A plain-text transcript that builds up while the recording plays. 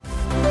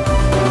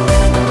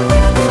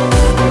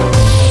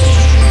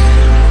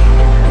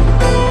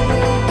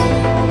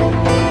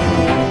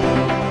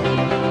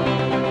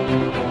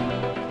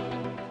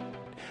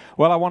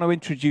Well, I want to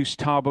introduce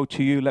Thabo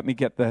to you. Let me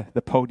get the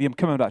podium.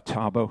 Come on back,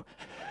 Thabo.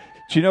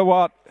 Do you know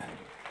what?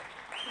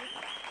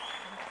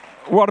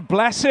 What a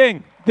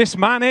blessing this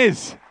man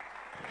is.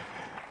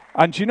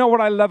 And do you know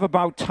what I love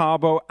about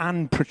Thabo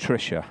and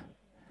Patricia?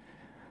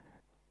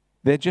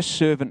 They're just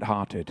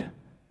servant-hearted.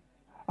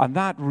 And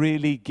that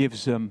really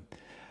gives them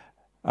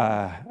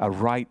a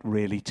right,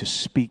 really, to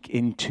speak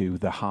into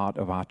the heart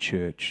of our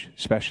church,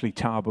 especially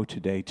Thabo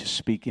today, to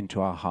speak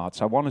into our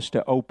hearts. I want us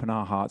to open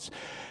our hearts.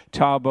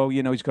 Thabo,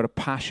 you know, he's got a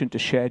passion to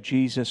share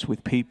Jesus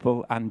with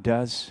people and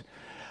does.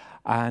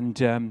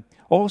 And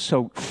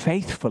also,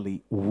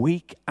 faithfully,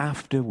 week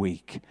after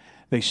week,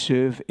 they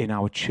serve in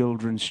our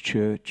children's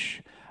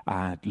church,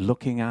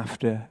 looking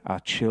after our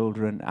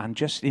children and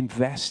just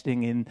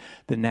investing in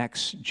the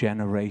next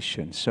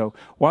generation. So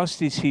whilst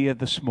he's here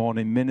this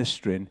morning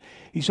ministering,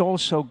 he's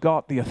also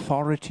got the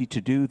authority to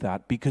do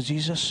that because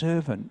he's a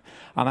servant.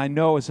 And I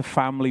know as a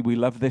family we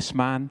love this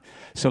man.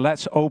 So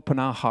let's open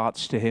our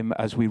hearts to him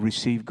as we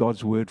receive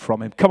God's word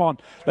from him. Come on,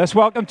 let's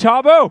welcome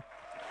Thabo.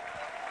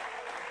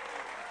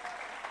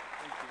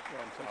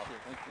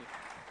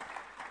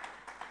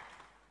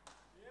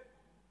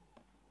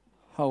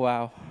 Oh,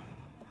 wow.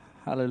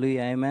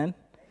 Hallelujah. Amen.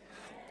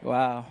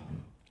 Wow.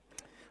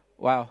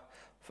 Wow.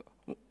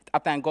 I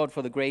thank God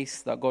for the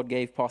grace that God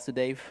gave Pastor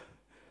Dave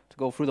to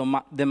go through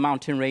the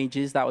mountain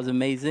ranges. That was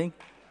amazing.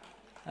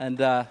 And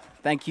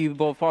thank you,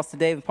 both Pastor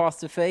Dave and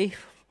Pastor Faith,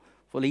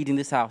 for leading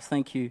this house.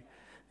 Thank you.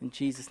 In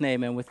Jesus'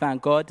 name. And we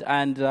thank God.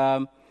 And,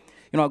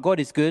 you know,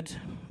 God is good.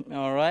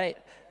 All right.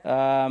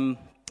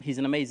 He's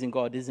an amazing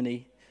God, isn't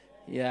he?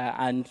 Yeah.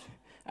 And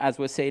as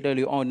we said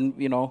earlier on,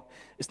 you know,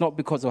 it's not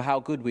because of how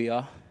good we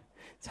are.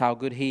 It's how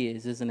good he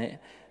is, isn't it?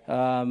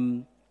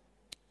 And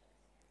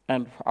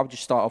I'll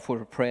just start off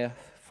with a prayer.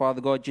 Father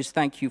God, just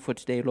thank you for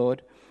today,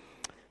 Lord.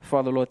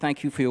 Father, Lord,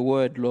 thank you for your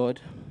word, Lord.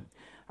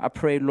 I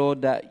pray,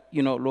 Lord, that,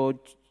 you know, Lord,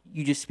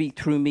 you just speak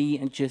through me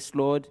and just,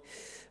 Lord,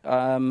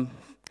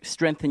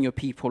 strengthen your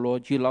people,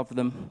 Lord. You love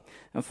them.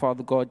 And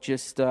Father God,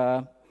 just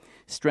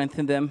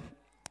strengthen them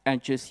and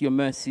just your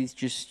mercies,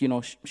 just, you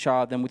know,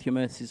 shower them with your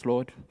mercies,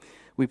 Lord.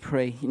 We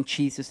pray. In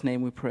Jesus'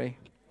 name we pray.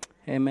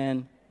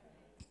 Amen.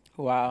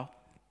 Wow.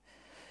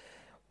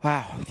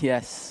 Wow,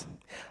 yes.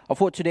 I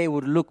thought today we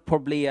would look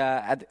probably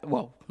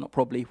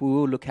we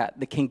will look at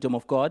the kingdom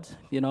of God,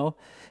 you know.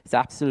 It's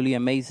absolutely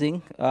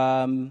amazing.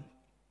 The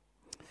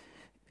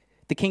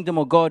kingdom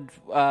of God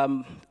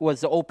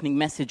was the opening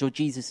message of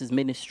Jesus'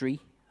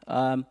 ministry.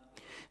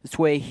 It's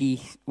where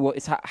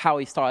it's how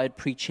he started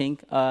preaching.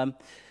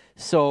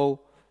 So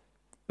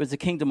it was the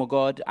kingdom of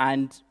God.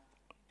 And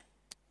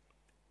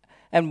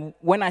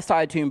when I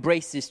started to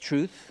embrace this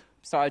truth,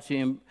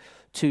 started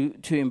to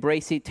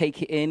embrace it,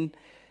 take it in,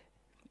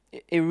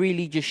 it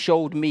really just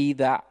showed me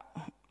that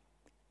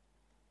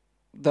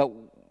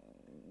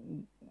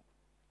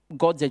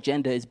God's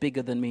agenda is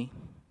bigger than me.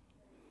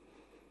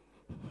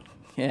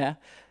 Yeah,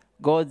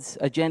 God's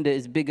agenda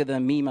is bigger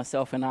than me,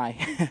 myself, and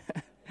I.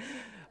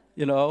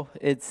 You know,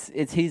 it's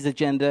His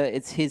agenda,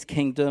 it's His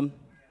kingdom.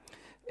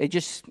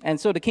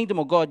 So the kingdom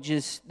of God,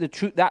 just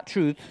that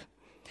truth,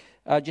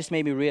 just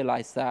made me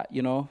realize that,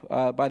 you know,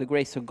 by the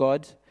grace of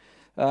God.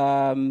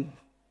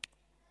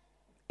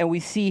 And we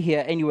see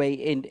here, anyway,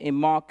 in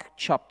Mark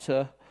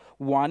chapter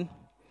 1,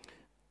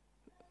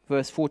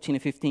 verse 14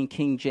 and 15,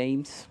 King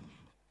James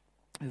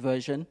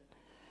Version.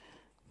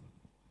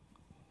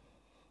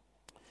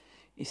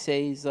 He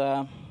says,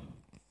 now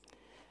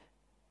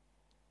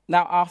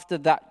after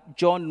that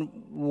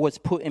John was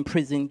put in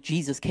prison,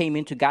 Jesus came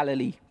into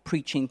Galilee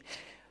preaching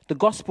the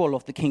gospel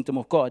of the kingdom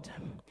of God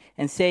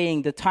and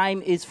saying, the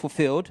time is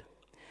fulfilled,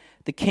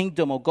 the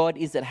kingdom of God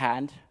is at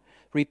hand,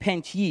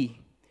 repent ye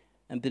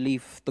and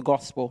believe the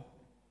gospel.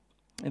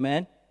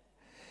 Amen.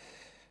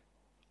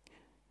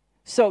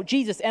 So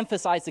Jesus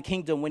emphasized the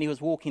kingdom when he was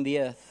walking the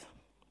earth.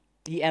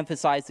 He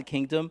emphasized the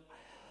kingdom.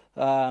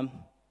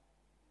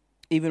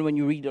 Even when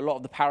you read a lot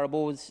of the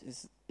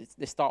parables,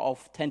 they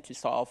tend to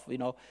start off, you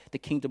know, the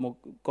kingdom of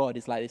God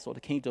is like this, or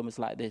the kingdom is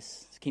like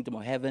this. The kingdom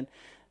of heaven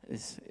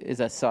is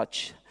as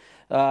such.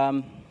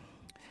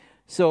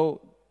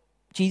 So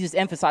Jesus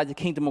emphasized the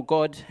kingdom of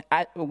God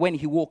when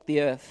he walked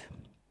the earth.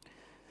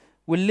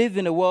 We live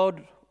in a world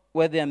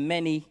where there are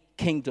many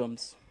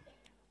kingdoms.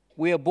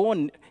 We are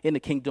born in the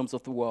kingdoms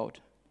of the world.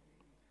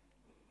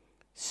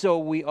 So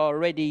we are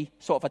already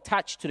sort of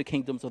attached to the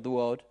kingdoms of the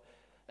world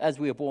as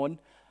we are born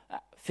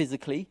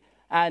physically.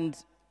 And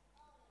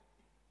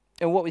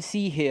what we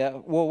see here,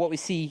 well, what we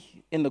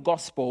see in the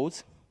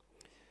Gospels,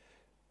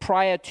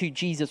 prior to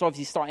Jesus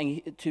obviously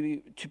starting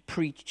to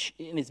preach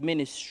in his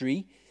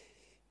ministry,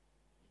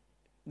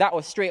 that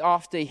was straight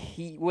after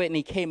when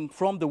he came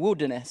from the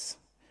wilderness.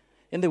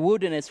 In the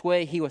wilderness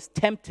where he was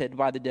tempted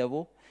by the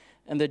devil,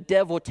 and the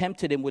devil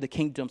tempted him with the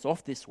kingdoms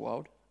of this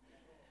world.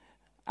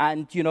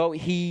 And, you know,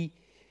 the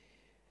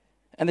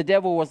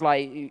devil was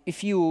like,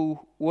 if you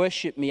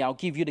worship me, I'll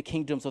give you the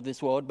kingdoms of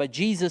this world. But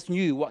Jesus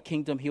knew what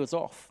kingdom he was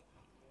of.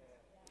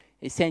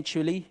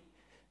 Essentially,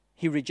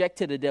 he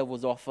rejected the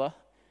devil's offer,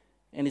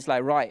 and he's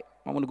like, right,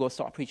 I'm going to go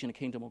start preaching the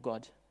kingdom of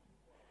God.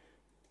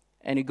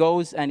 And he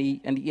goes and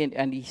he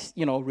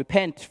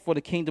repent, for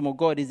the kingdom of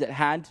God is at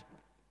hand.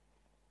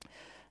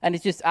 And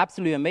it's just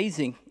absolutely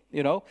amazing,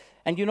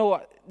 And you know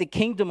what? The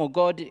kingdom of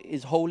God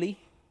is holy.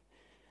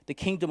 The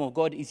kingdom of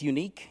God is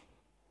unique.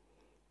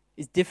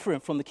 It's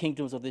different from the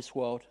kingdoms of this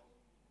world.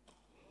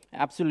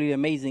 Absolutely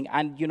amazing.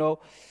 And,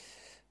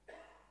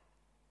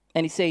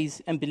 and he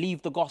says, and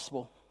believe the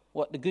gospel.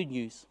 What? The good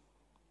news.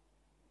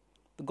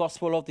 The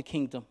gospel of the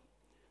kingdom.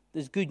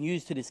 There's good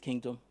news to this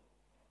kingdom.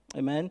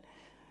 Amen.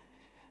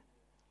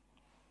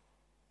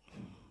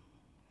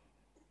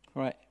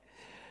 Right.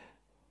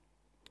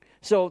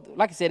 So,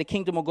 like I said, the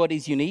kingdom of God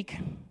is unique.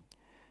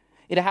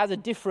 It has a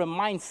different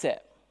mindset,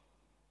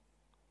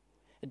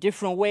 a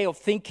different way of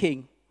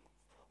thinking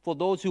for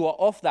those who are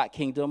of that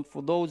kingdom,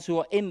 for those who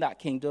are in that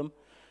kingdom.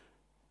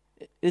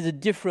 There's a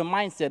different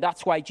mindset.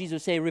 That's why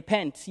Jesus said,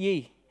 repent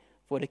ye,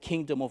 for the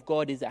kingdom of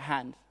God is at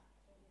hand.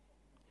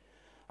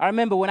 I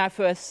remember when I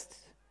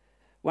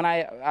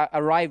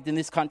arrived in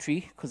this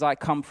country, because I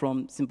come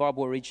from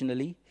Zimbabwe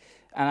originally,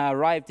 and I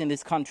arrived in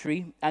this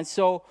country, and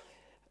so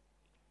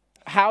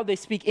how they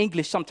speak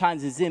English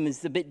sometimes in Zim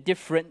is a bit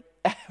different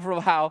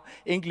from how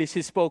English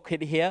is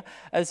spoken here.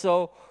 And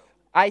so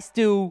I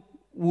still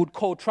would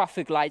call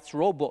traffic lights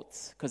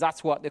robots, because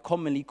that's what they're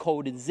commonly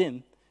called in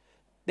Zim.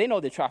 They know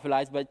the traffic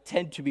lights, but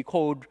tend to be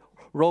called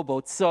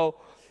robots. So,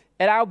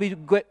 and I'll be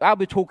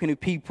talking to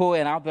people,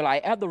 and I'll be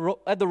like, at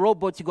the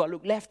robots, you got to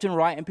look left and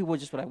right, and people will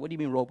just be like, what do you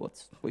mean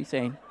robots? What are you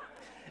saying?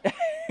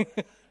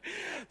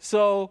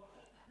 So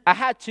I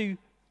had to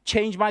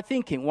change my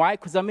thinking. Why?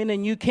 Because I'm in a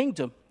new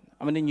kingdom.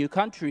 I'm in a new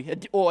country,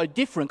 or a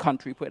different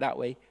country, put it that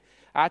way.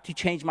 I had to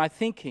change my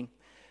thinking.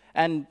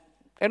 And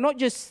not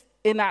just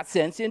in that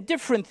sense, in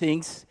different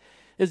things,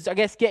 is, I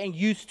guess, getting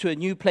used to a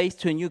new place,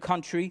 to a new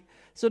country.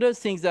 So those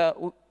things that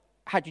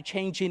had to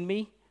change in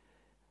me,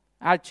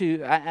 had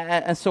to,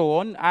 and so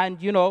on. And,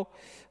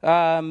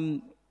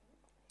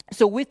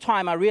 so with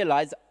time I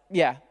realized,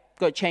 got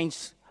to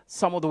change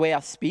some of the way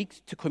I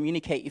speak to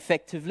communicate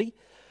effectively,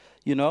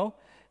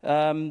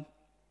 And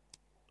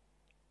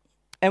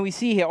we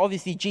see here,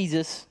 obviously,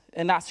 Jesus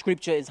in that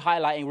scripture is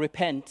highlighting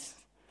repent,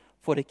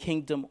 for the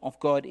kingdom of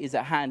God is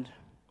at hand.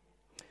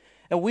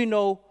 And we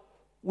know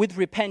with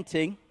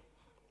repenting,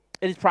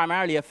 it is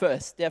primarily at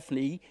first,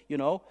 definitely,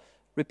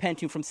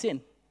 repenting from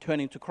sin,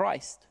 turning to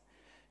Christ,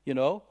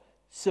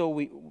 So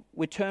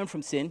we turn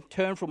from sin,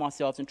 turn from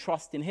ourselves, and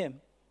trust in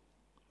him,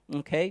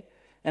 okay?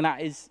 And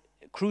that is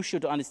crucial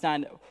to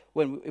understand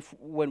when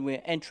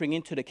we're entering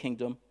into the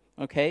kingdom,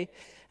 okay?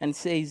 And it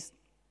says,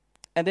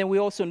 and then we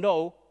also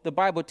know, the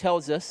Bible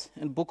tells us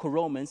in the book of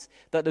Romans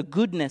that the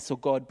goodness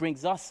of God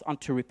brings us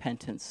unto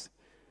repentance.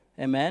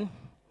 Amen?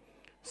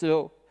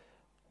 So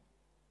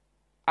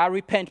I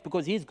repent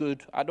because he's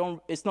good.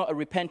 It's not a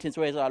repentance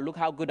where it's like, look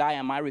how good I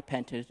am, I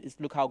repented. It's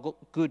look how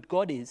good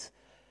God is.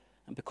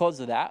 And because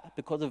of that,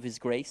 because of his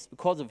grace,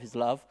 because of his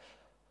love,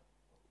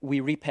 we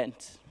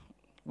repent.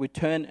 We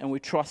turn and we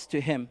trust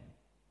to him.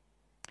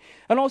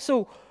 And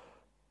also,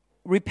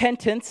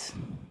 repentance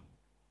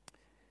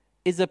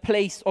is a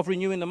place of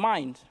renewing the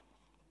mind.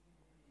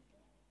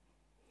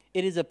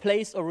 It is a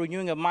place of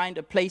renewing a mind,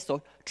 a place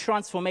of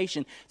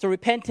transformation. So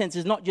repentance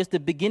is not just the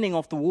beginning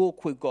of the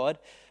walk with God.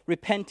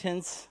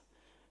 Repentance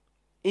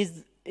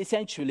is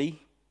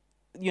essentially,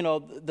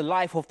 the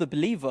life of the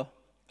believer.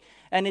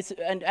 And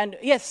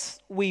yes,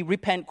 we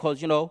repent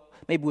because,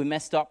 maybe we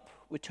messed up.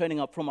 We're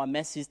turning up from our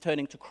messes,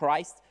 turning to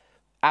Christ.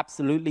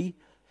 Absolutely.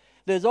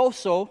 There's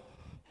also,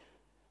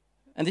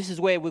 and this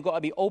is where we've got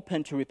to be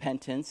open to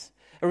repentance,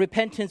 a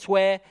repentance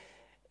where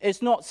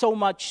it's not so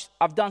much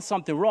I've done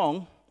something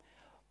wrong,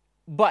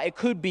 but it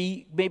could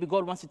be maybe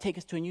God wants to take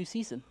us to a new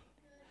season.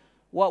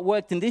 What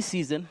worked in this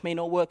season may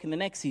not work in the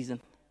next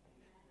season.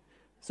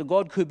 So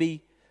God could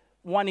be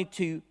wanting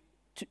to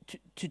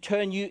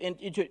turn you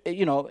into,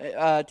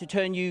 to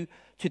turn you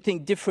to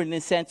think different in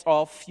the sense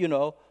of,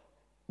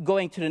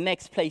 going to the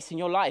next place in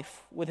your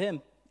life with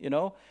him,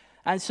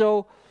 And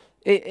so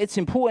it's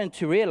important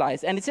to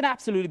realize, and it's an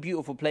absolutely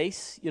beautiful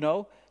place,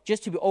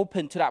 just to be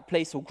open to that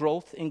place of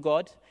growth in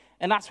God.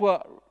 And that's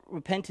what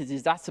repentance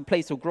is. That's a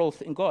place of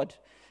growth in God.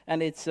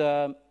 And it's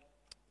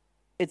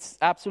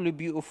absolutely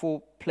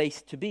beautiful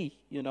place to be,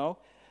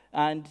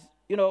 And,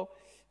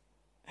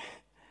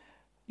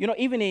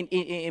 even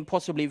in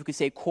possibly, we could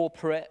say,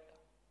 corporate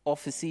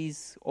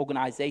offices,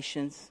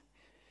 organizations,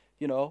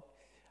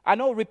 I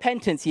know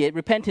repentance here.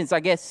 Repentance, I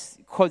guess,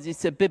 because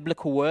it's a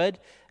biblical word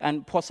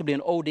and possibly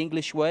an old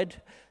English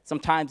word.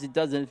 Sometimes it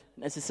doesn't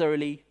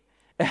necessarily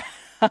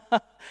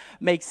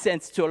make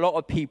sense to a lot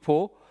of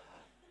people.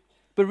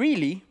 But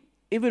really,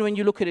 even when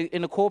you look at it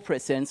in a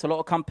corporate sense, a lot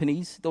of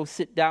companies, they'll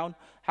sit down,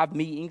 have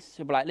meetings,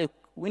 they'll be like, look,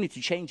 we need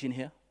to change in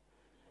here.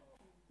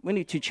 We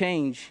need to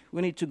change.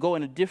 We need to go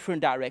in a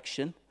different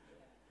direction.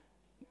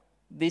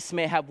 This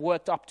may have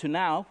worked up to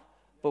now,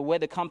 but where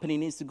the company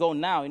needs to go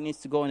now, it needs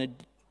to go in a...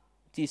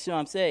 Do you see what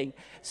I'm saying?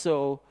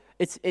 So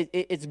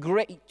it's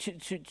great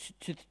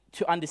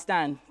to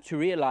understand, to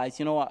realize,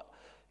 the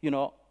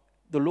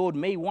Lord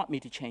may want me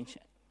to change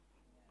it.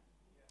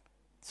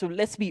 So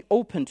let's be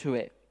open to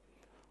it.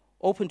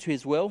 open to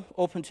his will,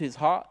 open to his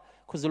heart,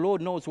 because the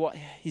Lord knows what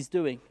he's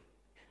doing.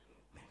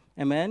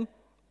 Amen.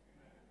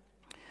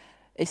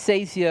 It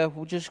says here,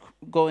 we'll just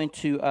go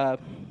into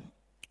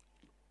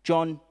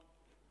John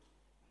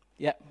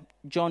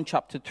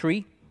chapter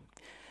 3,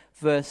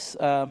 verse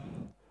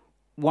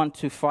 1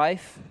 to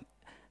 5.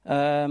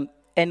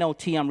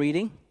 NLT I'm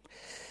reading.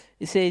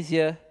 It says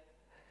here,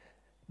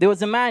 there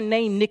was a man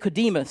named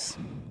Nicodemus,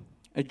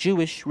 a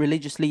Jewish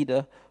religious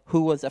leader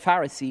who was a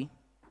Pharisee.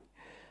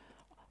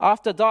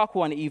 After dark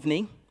one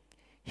evening,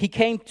 he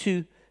came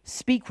to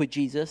speak with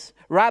Jesus.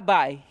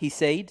 Rabbi, he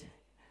said,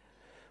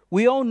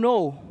 we all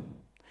know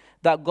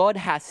that God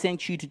has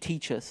sent you to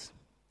teach us.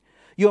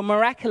 Your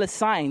miraculous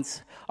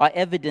signs are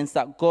evidence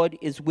that God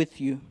is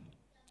with you.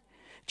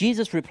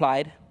 Jesus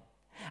replied,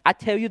 I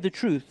tell you the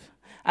truth,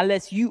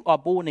 unless you are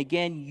born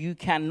again, you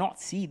cannot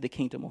see the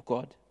kingdom of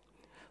God.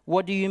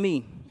 What do you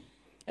mean?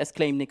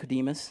 Exclaimed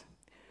Nicodemus.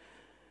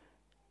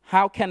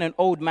 How can an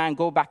old man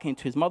go back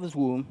into his mother's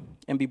womb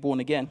and be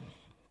born again?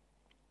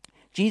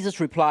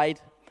 Jesus replied,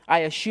 I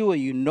assure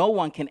you, no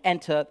one can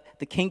enter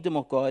the kingdom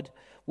of God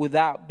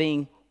without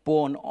being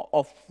born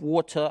of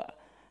water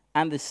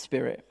and the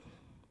Spirit.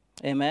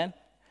 Amen.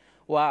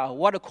 Wow,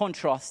 what a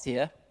contrast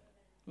here.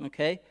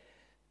 Okay.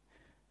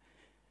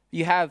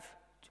 You have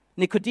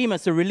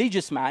Nicodemus, a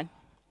religious man,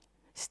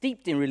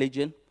 steeped in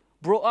religion,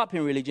 brought up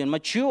in religion,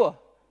 mature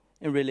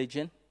in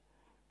religion.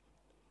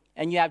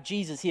 And you have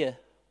Jesus here,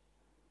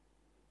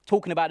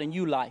 talking about a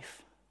new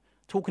life,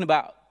 talking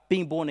about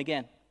being born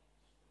again.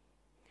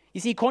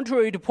 You see,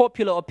 contrary to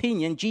popular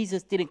opinion,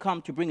 Jesus didn't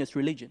come to bring us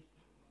religion.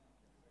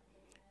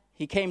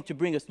 He came to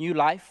bring us new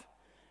life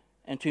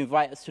and to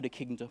invite us to the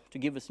kingdom, to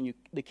give us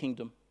the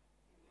kingdom.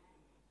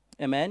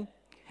 Amen.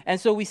 And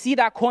so we see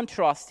that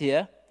contrast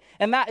here.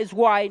 And that is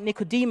why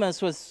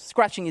Nicodemus was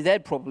scratching his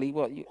head probably.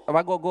 Well, have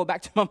I got to go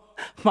back to my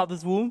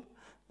mother's womb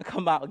and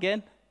come out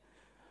again?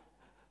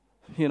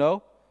 You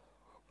know?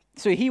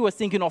 So he was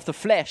thinking of the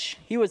flesh.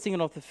 He was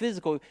thinking of the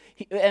physical.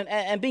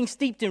 And being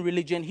steeped in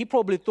religion, he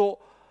probably thought,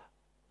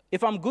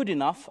 if I'm good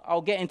enough,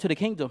 I'll get into the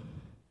kingdom.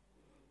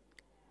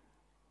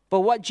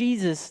 But what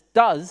Jesus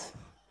does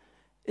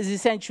is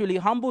essentially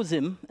humbles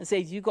him and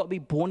says, you've got to be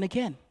born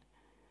again.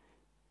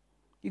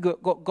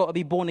 You've got to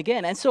be born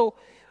again. And so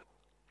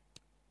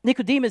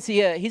Nicodemus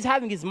here, he's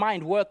having his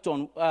mind worked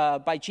on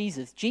by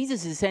Jesus.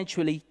 Jesus is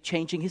essentially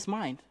changing his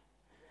mind.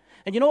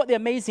 And you know what the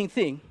amazing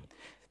thing?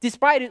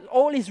 Despite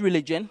all his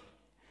religion,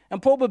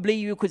 and probably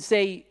you could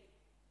say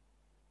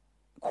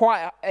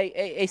quite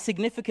a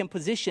significant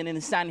position in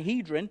the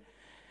Sanhedrin,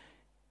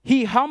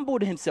 he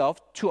humbled himself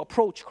to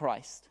approach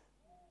Christ.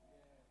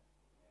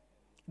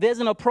 There's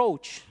an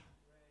approach.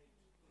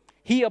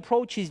 He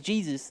approaches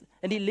Jesus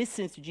and he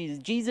listens to Jesus.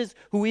 Jesus,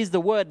 who is the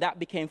word that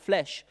became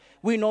flesh.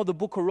 We know the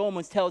book of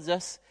Romans tells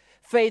us,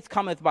 faith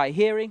cometh by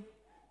hearing,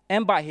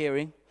 and by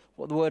hearing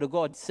what the word of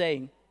God is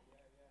saying.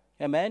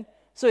 Amen?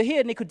 So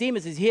here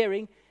Nicodemus is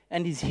hearing,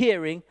 and he's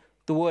hearing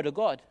the word of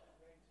God.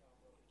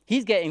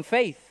 He's getting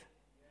faith.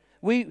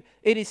 It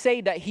is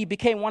said that he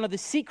became one of the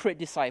secret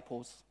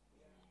disciples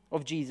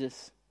of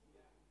Jesus.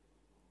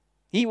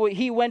 He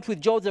went with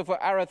Joseph of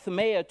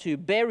Arimathea to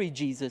bury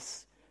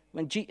Jesus.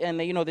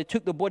 They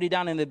took the body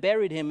down and they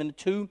buried him in the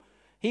tomb.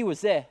 He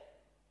was there.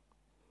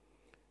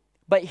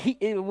 But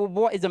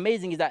what is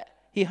amazing is that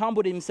he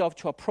humbled himself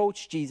to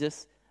approach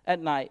Jesus at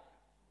night.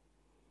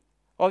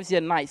 Obviously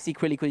at night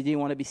secretly because he didn't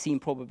want to be seen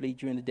probably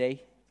during the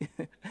day.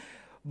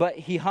 But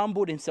he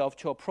humbled himself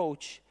to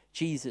approach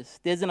Jesus.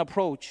 There's an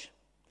approach.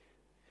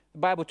 The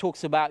Bible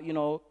talks about,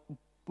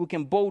 we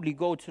can boldly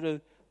go to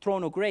the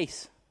throne of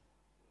grace,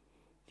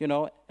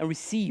 and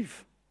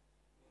receive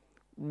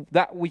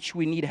that which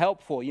we need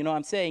help for. You know what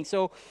I'm saying?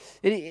 So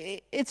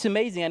it's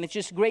amazing, and it's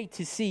just great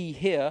to see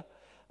here.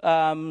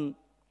 And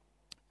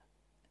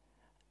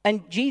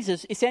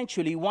Jesus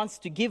essentially wants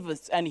to give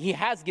us, and he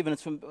has given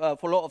us for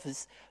a lot of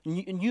us,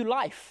 new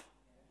life.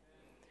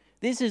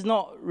 This is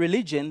not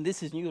religion,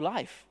 this is new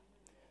life.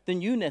 The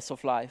newness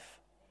of life.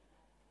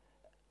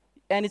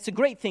 And it's a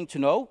great thing to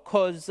know,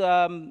 because,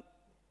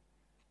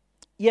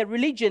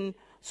 religion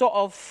sort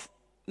of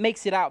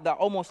makes it out that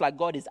almost like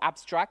God is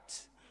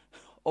abstract.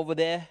 Over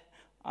there,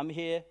 I'm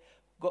here.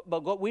 But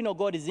God, we know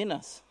God is in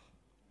us.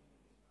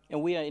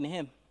 And we are in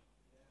him.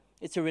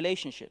 It's a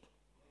relationship.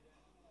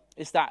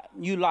 It's that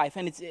new life.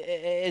 And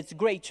it's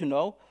great to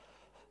know.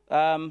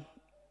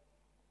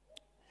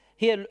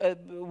 Here,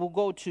 we'll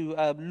go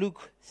to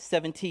Luke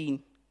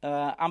 17,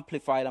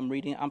 Amplified. I'm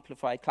reading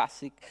Amplified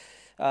Classic.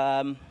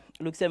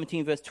 Luke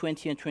 17, verse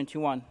 20 and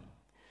 21.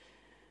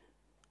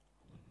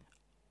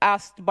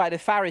 Asked by the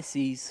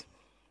Pharisees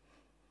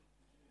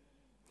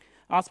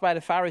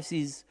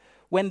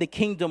when the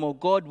kingdom of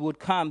God would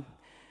come,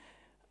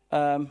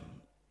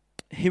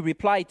 he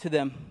replied to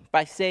them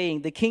by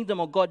saying, the kingdom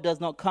of God does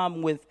not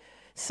come with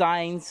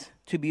signs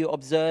to be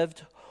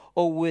observed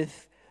or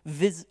with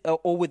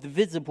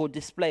visible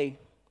display.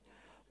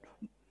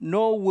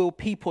 Nor will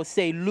people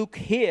say, look,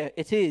 here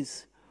it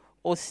is,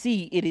 or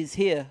see, it is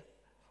here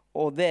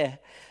or there.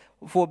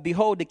 For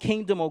behold, the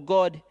kingdom of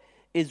God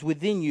is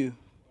within you.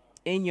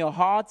 in your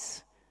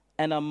hearts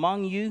and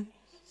among you,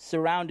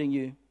 surrounding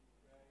you.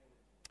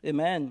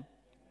 Amen.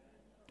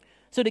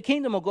 So the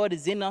kingdom of God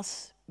is in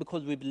us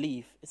because we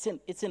believe.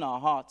 It's in our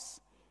hearts.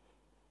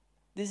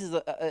 This is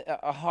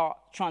a heart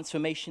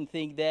transformation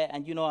thing there,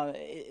 and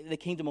the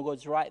kingdom of God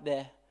is right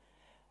there.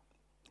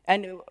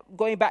 And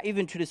going back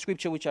even to the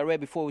scripture which I read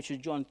before, which is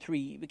John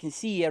 3, we can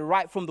see here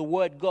right from the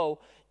word go,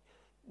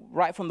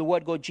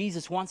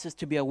 Jesus wants us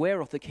to be aware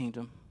of the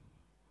kingdom.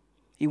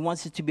 He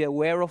wants us to be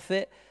aware of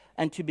it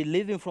and to be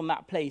living from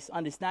that place,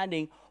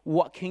 understanding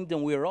what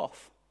kingdom we're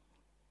of.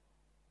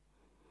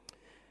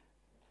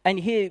 And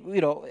here,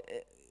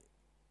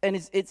 and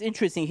it's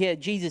interesting here,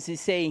 Jesus is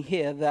saying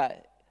here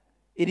that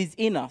it is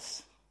in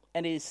us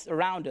and it is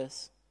around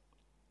us.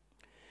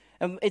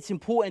 And it's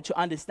important to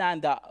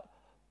understand that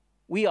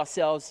we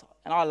ourselves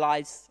and our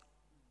lives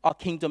are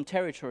kingdom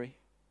territory.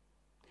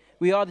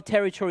 We are the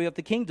territory of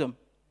the kingdom.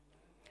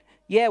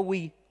 Yeah,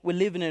 we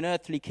live in an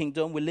earthly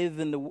kingdom. We live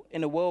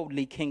in a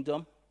worldly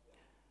kingdom.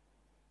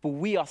 But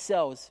we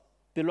ourselves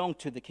belong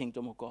to the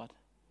kingdom of God.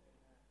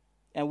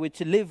 And we're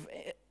to live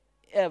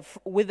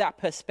with that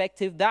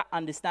perspective, that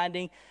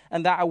understanding,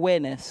 and that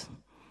awareness.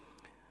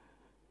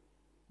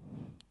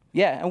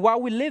 Yeah, and while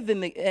we live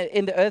in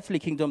the earthly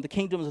kingdom, the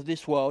kingdoms of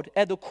this world,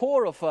 at the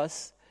core of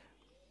us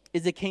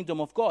is the kingdom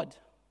of God.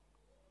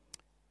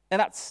 And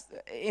that's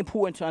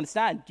important to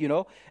understand,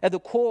 At the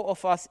core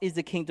of us is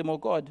the kingdom of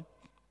God.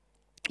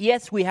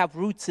 Yes, we have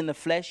roots in the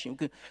flesh. You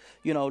could,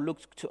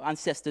 look to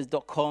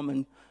ancestors.com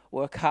and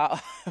work out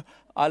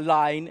our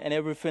line and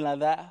everything like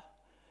that.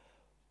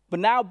 But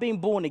now being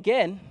born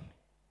again,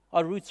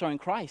 our roots are in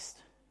Christ.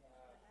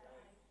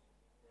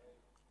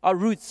 Our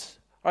roots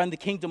are in the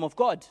kingdom of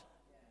God.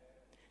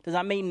 Does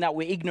that mean that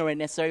we're ignorant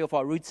necessarily of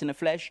our roots in the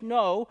flesh?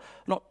 No,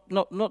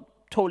 not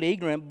totally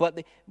ignorant,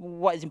 but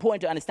what is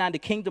important to understand, the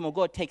kingdom of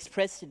God takes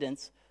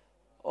precedence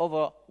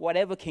over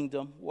whatever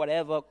kingdom,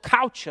 whatever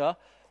culture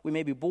we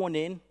may be born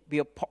in, be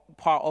a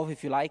part of,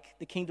 if you like.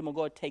 The kingdom of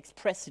God takes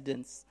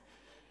precedence.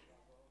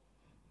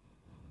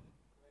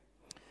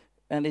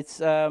 And it's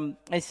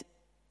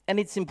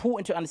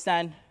important to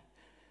understand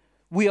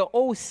we are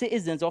all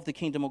citizens of the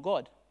kingdom of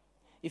God.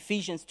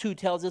 Ephesians 2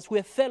 tells us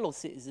we're fellow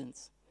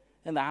citizens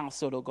in the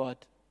household of God.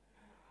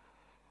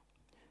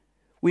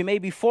 We may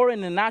be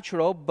foreign and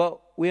natural, but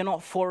we are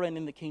not foreign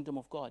in the kingdom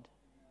of God.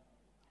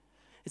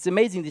 It's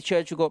amazing, the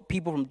church, we've got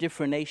people from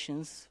different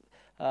nations,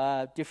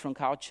 different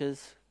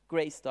cultures,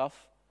 great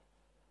stuff.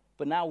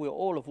 But now we're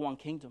all of one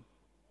kingdom.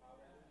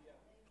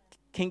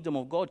 Kingdom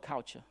of God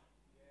culture.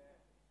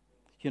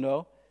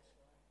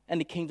 And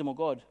the kingdom of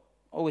God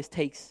always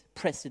takes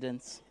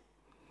precedence.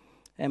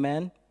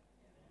 Amen.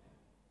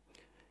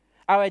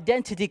 Our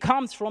identity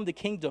comes from the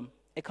kingdom.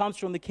 It comes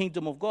from the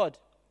kingdom of God,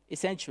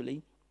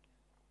 essentially.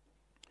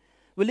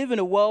 We live in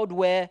a world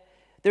where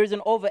there is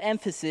an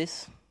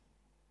overemphasis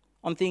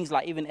on things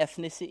like even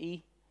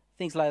ethnicity,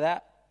 things like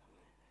that.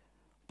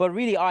 But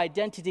really, our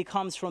identity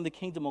comes from the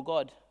kingdom of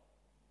God.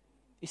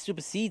 It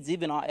supersedes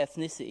even our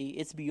ethnicity.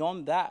 It's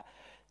beyond that,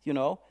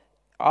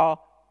 Our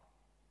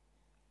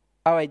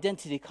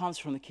identity comes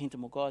from the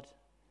kingdom of God.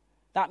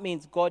 That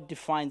means God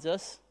defines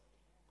us.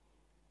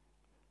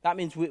 That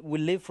means we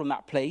live from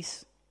that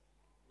place.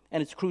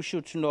 And it's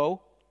crucial to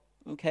know,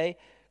 okay?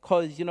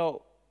 Because,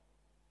 in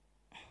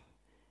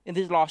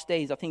these last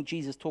days, I think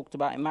Jesus talked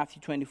about in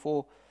Matthew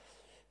 24,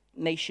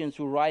 nations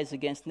will rise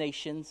against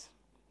nations.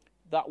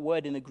 That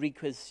word in the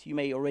Greek, as you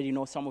may already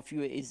know, some of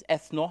you, is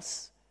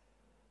ethnos.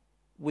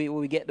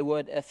 We get the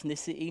word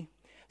ethnicity.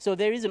 So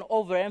there is an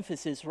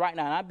overemphasis right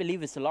now, and I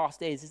believe it's the last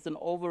days. It's an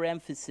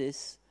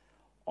overemphasis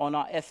on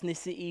our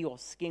ethnicity or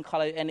skin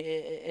color, and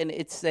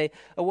it's a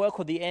work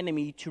of the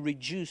enemy to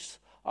reduce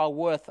our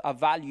worth, our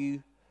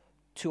value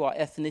to our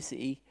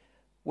ethnicity,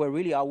 where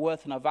really our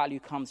worth and our value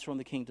comes from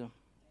the kingdom.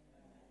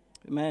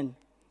 Amen.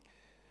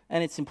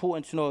 And it's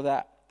important to know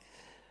that.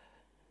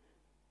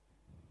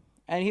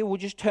 And here we'll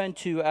just turn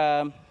to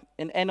an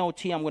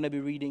NLT I'm going to be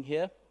reading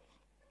here.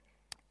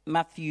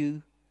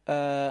 Matthew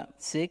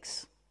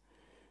 6,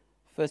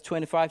 verse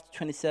 25 to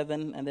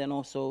 27, and then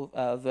also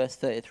verse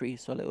 33.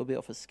 So a little bit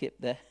of a skip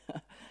there.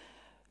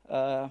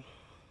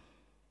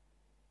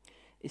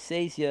 It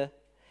says here,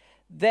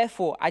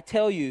 "Therefore I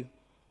tell you,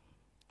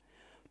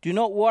 do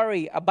not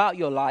worry about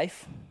your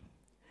life,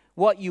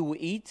 what you will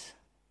eat,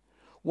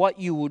 what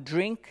you will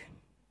drink,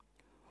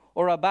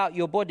 or about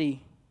your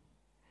body,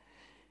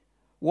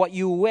 what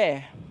you will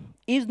wear.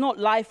 Is not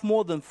life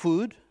more than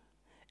food,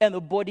 and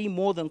the body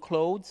more than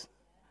clothes?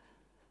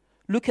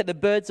 Look at the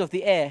birds of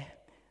the air.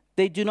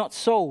 They do not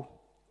sow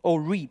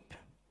or reap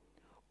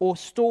or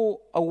store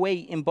away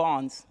in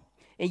barns,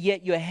 and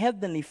yet your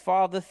heavenly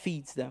Father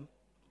feeds them.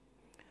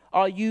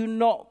 Are you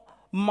not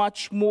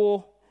much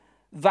more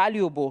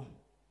valuable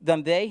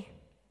than they?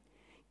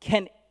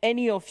 Can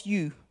any of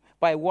you,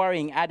 by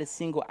worrying, add a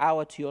single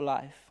hour to your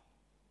life?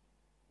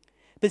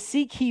 But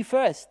seek ye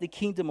first the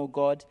kingdom of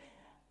God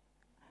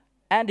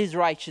and his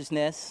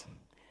righteousness,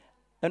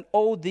 and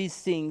all these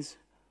things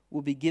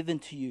will be given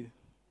to you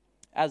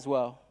as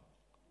well."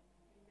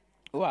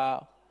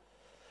 Wow.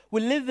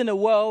 we live in a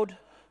world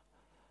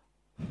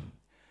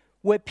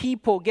where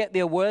people get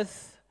their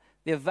worth,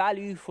 their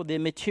value for their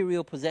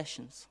material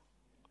possessions.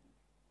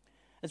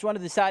 It's one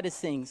of the saddest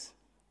things.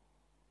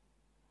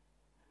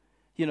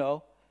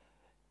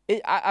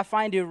 I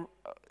find it,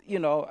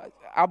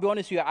 I'll be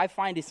honest with you, I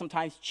find it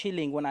sometimes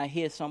chilling when I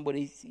hear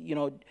somebody,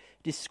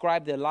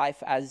 describe their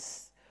life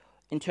as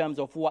in terms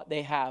of what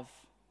they have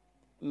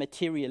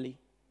materially.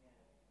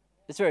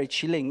 It's very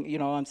chilling,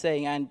 what I'm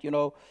saying? And,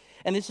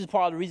 and this is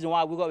part of the reason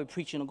why we've got to be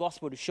preaching the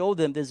gospel, to show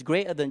them there's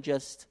greater than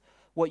just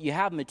what you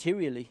have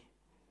materially.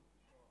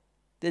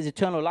 There's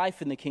eternal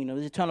life in the kingdom.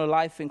 There's eternal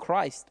life in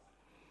Christ,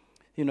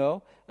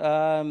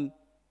 And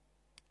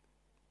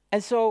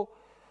so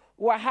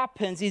what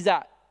happens is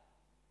that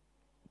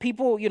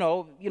people,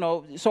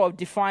 sort of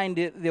define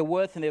their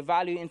worth and their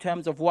value in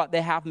terms of what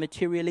they have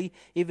materially,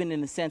 even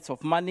in the sense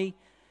of money.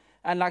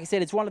 And like I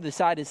said, it's one of the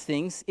saddest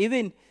things.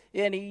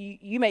 And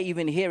you may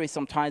even hear it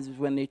sometimes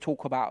when they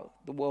talk about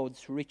the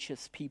world's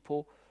richest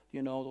people.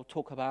 They'll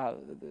talk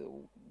about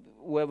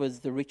whoever's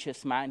the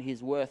richest man,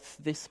 he's worth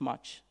this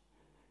much.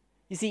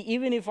 You see,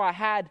 even if I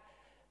had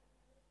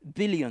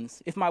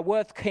billions, if my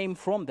worth came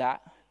from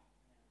that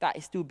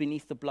is still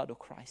beneath the blood of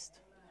Christ.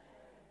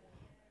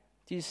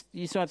 Do you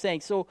see what I'm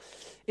saying? So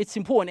it's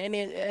important.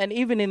 And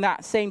even in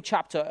that same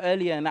chapter,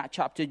 earlier in that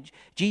chapter,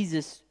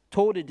 Jesus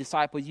told the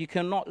disciples, you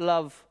cannot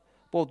love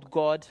both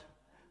God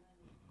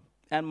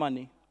and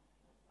money.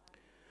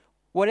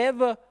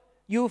 Whatever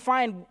you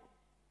find,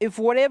 if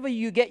whatever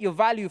you get your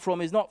value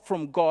from is not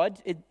from God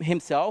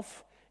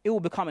himself, it will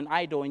become an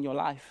idol in your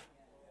life.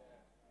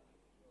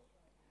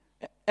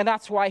 And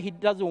that's why he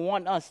doesn't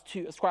want us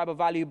to ascribe a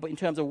value but in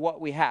terms of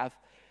what we have.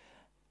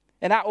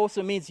 And that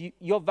also means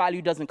your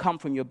value doesn't come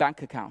from your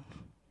bank account.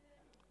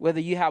 Whether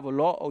you have a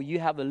lot or you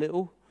have a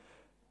little,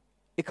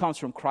 it comes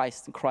from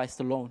Christ and Christ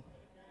alone.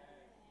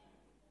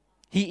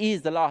 He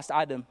is the last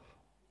Adam.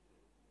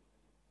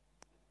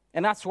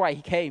 And that's why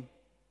he came.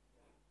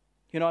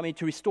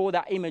 To restore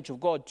that image of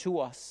God to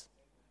us.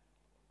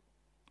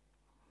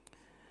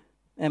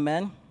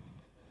 Amen.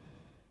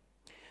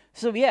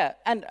 So yeah,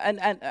 and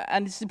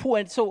it's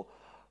important. So,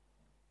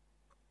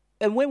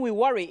 and when we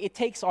worry, it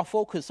takes our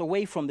focus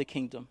away from the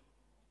kingdom.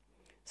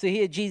 So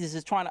here Jesus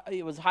is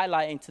it was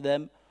highlighting to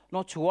them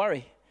not to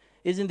worry.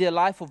 Isn't their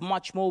life of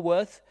much more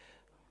worth?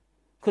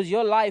 Because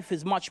your life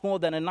is much more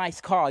than a nice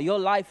car. Your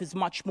life is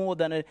much more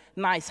than a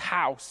nice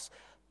house.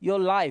 Your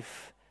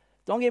life,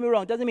 don't get me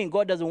wrong, doesn't mean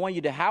God doesn't want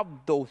you to have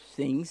those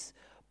things,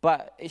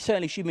 but it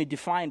certainly should be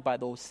defined by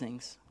those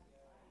things.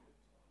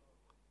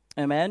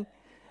 Amen?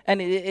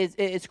 And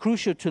it's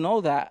crucial to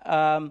know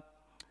that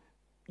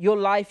your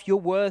life, your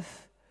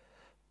worth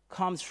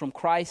comes from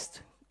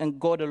Christ and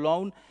God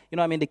alone,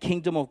 the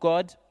kingdom of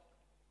God.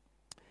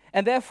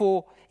 And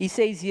therefore, he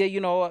says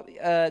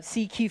here,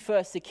 seek ye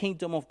first the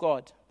kingdom of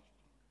God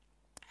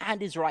and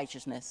his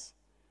righteousness.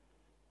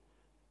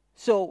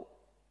 So,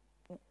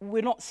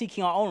 we're not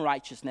seeking our own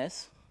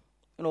righteousness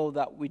and all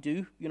that we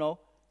do,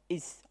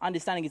 is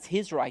understanding it's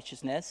his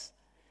righteousness.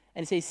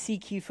 And it says,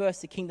 seek ye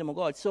first the kingdom of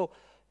God. So,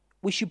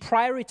 we should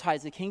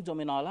prioritize the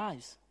kingdom in our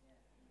lives,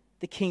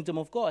 the kingdom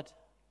of God.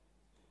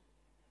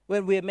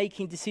 When we're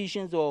making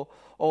decisions or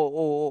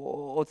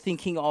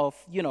thinking of,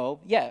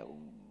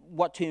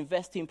 what to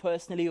invest in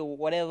personally or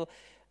whatever,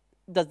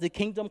 does the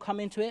kingdom come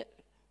into it?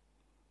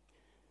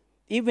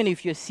 Even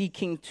if you're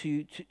seeking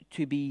to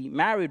be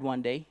married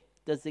one day,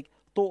 does the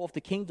thought of the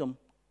kingdom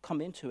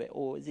come into it?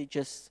 Or is it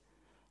just,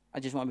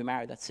 I just want to be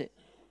married, that's it?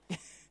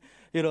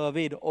 You know what I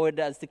mean? Or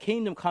does the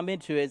kingdom come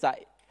into it? It's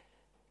like,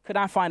 could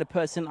I find a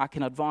person I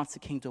can advance the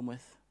kingdom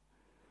with?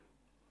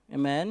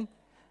 Amen?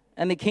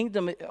 And the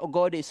kingdom of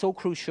God is so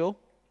crucial.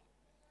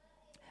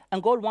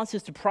 And God wants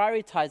us to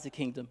prioritize the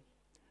kingdom.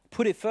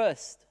 Put it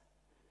first.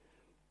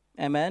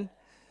 Amen?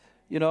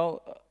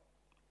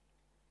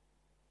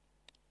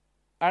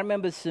 I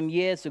remember some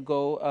years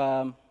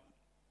ago,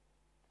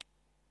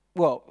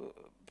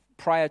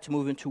 prior to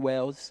moving to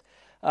Wales,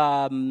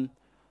 the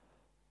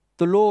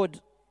Lord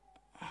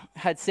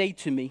had said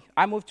to me,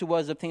 I moved to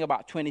Wales, I think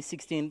about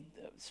 2016,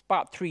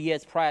 about 3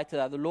 years prior to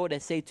that. The Lord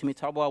had said to me,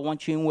 Thabo, I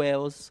want you in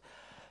Wales.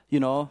 He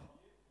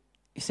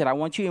said, I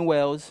want you in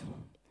Wales.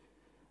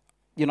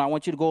 I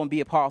want you to go and be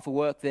a part of the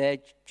work there.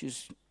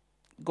 Just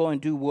go and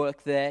do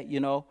work there,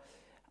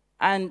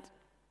 And,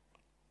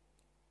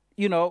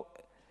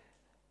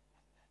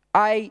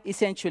 I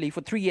essentially,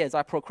 for 3 years,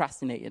 I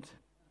procrastinated.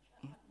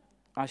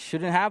 I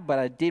shouldn't have, but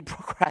I did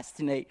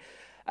procrastinate.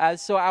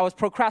 So I was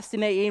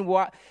procrastinating.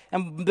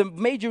 And the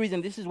major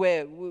reason, this is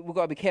where we've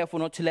got to be careful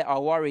not to let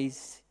our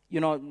worries,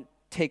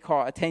 take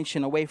our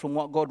attention away from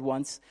what God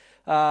wants,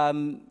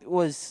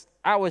 was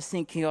I was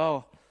thinking,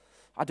 I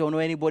don't know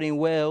anybody in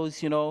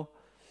Wales,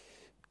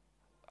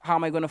 How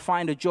am I going to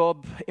find a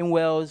job in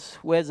Wales?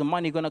 Where's the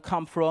money going to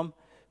come from?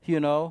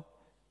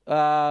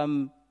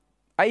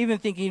 I even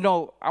think,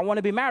 I want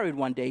to be married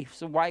one day,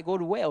 so why go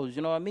to Wales?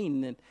 You know what I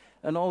mean?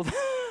 And all that.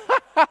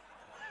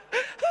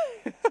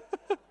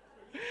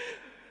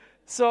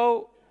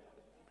 So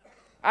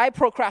I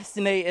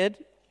procrastinated,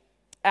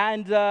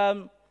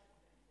 and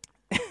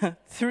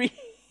 3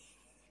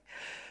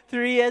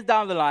 years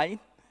down the line,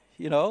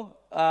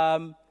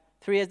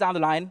 3 years down the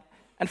line,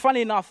 and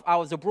funny enough, I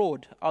was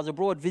abroad. I was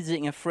abroad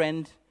visiting a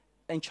friend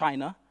in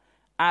China,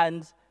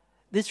 and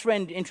this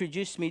friend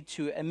introduced me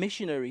to a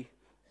missionary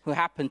who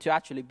happened to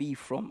actually be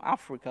from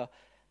Africa.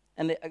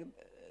 And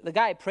the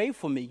guy prayed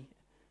for me.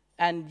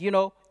 And,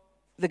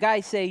 the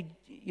guy said,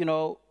 he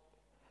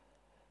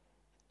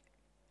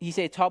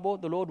said,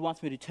 Thabo, the Lord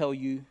wants me to tell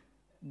you,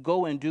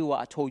 go and do what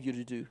I told you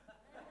to do.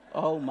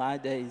 Oh, my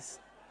days.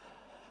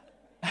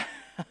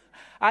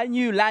 I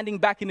knew landing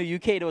back in the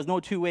UK, there was no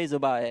two ways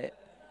about it.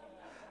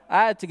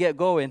 I had to get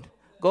going.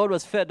 God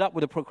was fed up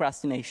with the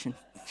procrastination.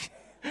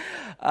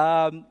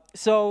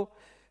 So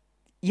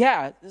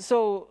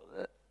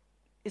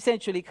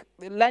essentially,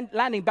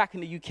 landing back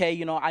in the UK,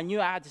 I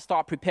knew I had to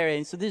start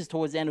preparing. So this is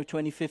towards the end of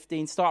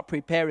 2015. Start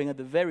preparing at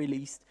the very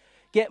least.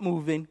 Get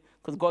moving,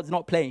 because God's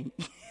not playing.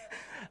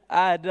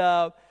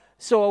 And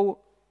so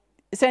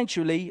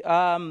essentially,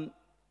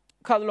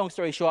 cut the long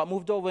story short, I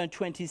moved over in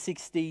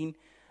 2016.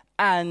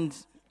 And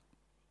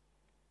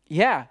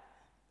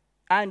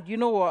and you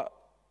know what?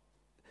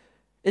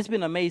 It's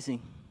been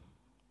amazing.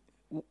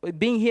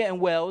 Being here in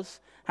Wales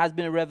has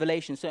been a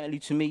revelation, certainly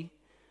to me,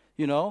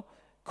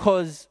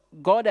 because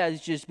God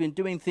has just been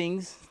doing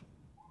things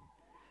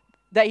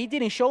that he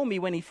didn't show me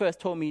when he first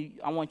told me,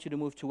 I want you to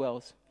move to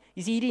Wales.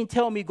 You see, he didn't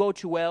tell me go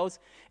to Wales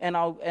and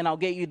I'll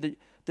get you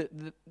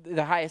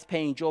the highest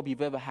paying job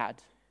you've ever had.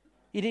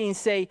 He didn't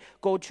say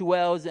go to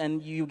Wales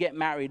and you get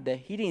married there.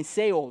 He didn't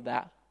say all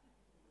that.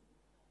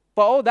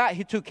 But all that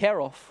he took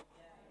care of.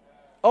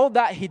 All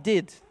that he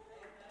did.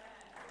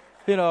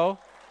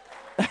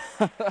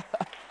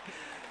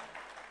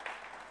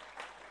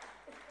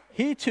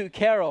 He took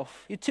care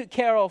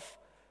of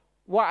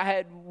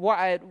what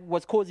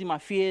was causing my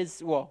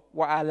fears,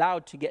 what I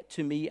allowed to get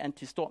to me and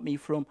to stop me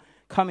from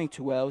coming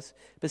to Wales.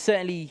 But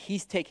certainly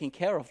he's taking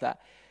care of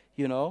that,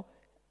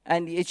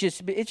 And it's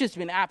just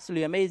been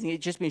absolutely amazing.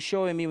 It's just been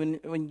showing me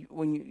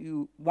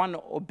when one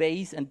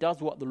obeys and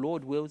does what the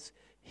Lord wills,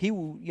 he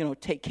will,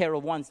 take care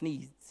of one's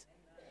needs.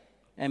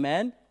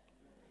 Amen.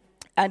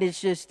 And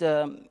it's just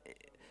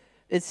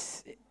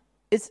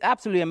it's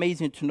absolutely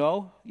amazing to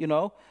know,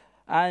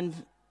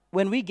 And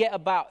when we get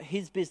about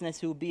his business,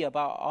 he will be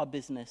about our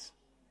business.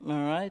 All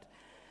right?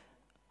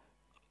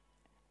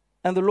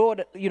 And the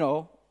Lord,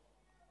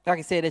 like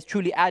I said, has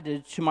truly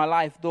added to my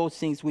life those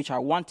things which I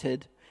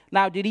wanted.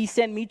 Now, did he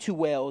send me to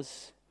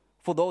Wales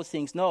for those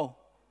things? No.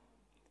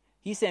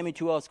 He sent me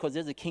to Wales because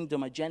there's a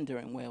kingdom agenda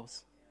in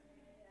Wales.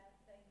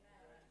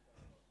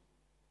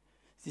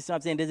 See what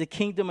I'm saying? There's a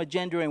kingdom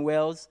agenda in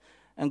Wales,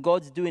 and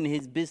God's doing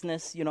his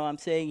business, you know what I'm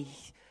saying?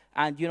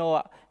 And you know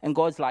what? And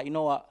God's like, you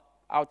know what?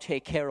 I'll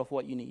take care of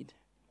what you need.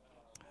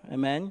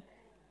 Amen.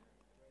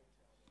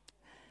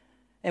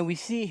 And we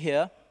see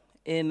here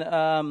in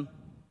 2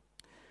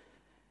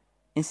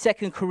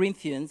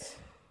 Corinthians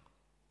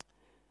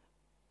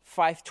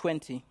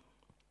 5:20.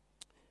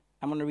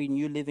 I'm going to read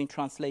New Living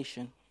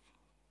Translation.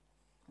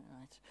 All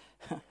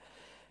right.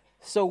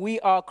 So we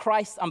are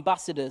Christ's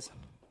ambassadors.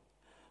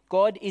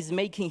 God is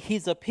making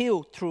his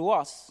appeal through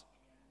us.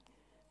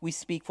 We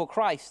speak for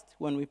Christ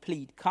when we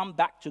plead, come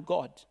back to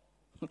God.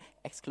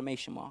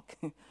 Exclamation mark.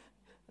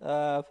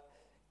 So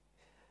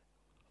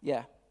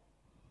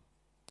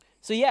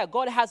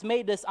God has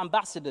made us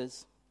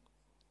ambassadors.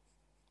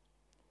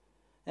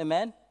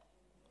 Amen.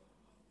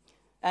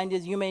 And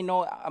as you may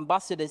know,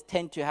 ambassadors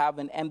tend to have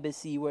an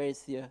embassy where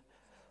it's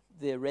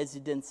their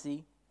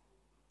residency.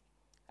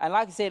 And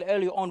like I said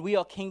earlier on, we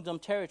are kingdom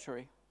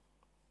territory.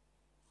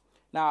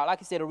 Now, like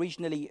I said,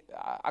 originally,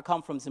 I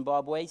come from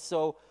Zimbabwe.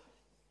 So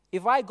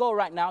if I go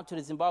right now to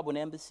the Zimbabwean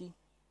embassy,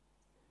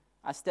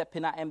 I step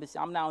in that embassy,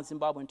 I'm now in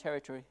Zimbabwean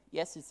territory.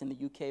 Yes, it's in the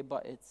UK,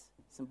 but it's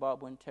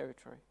Zimbabwean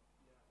territory.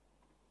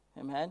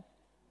 Amen.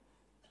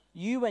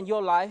 You and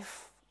your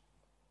life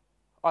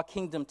are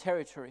kingdom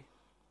territory.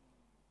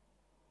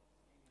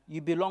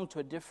 You belong to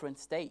a different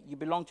state. You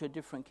belong to a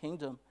different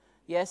kingdom.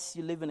 Yes,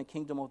 you live in a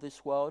kingdom of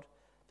this world,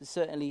 but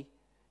certainly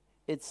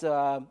it's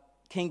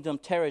kingdom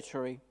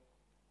territory.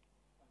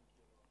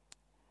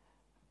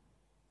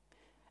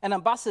 An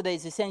ambassador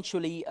is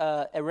essentially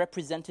a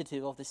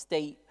representative of the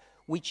state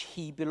which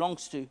he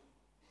belongs to.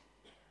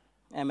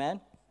 Amen.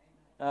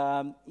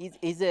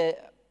 He's a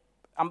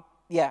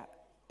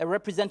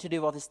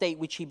representative of the state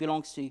which he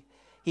belongs to.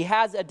 He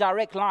has a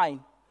direct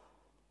line.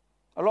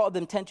 A lot of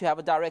them tend to have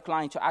a direct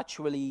line to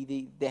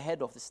actually the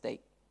head of the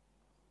state.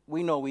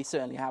 We know we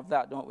certainly have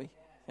that, don't we?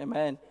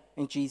 Amen.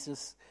 In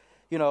Jesus.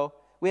 We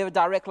have a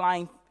direct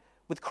line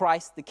with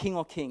Christ, the King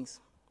of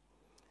Kings.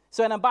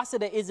 So an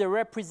ambassador is a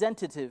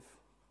representative.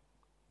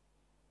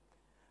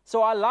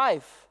 So our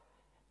life,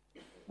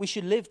 we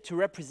should live to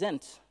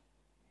represent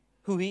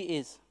who he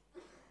is.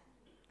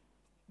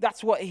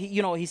 That's what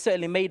he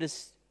certainly made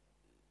us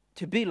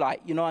to be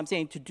like. You know what I'm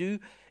saying? To do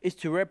is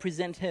to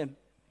represent him.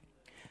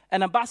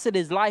 An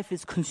ambassador's life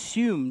is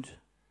consumed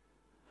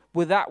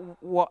with that,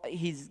 what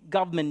his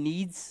government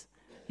needs,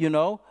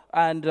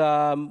 and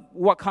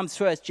what comes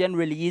first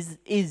generally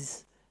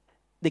is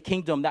the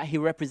kingdom that he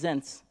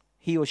represents,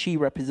 he or she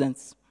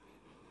represents.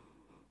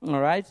 All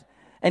right?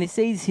 And it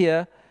says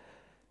here,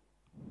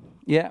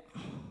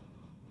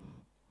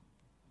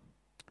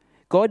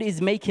 God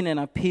is making an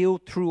appeal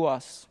through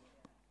us.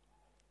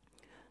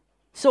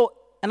 So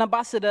an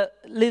ambassador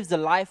lives a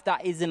life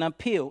that is an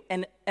appeal,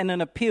 and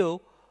an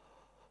appeal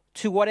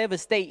to whatever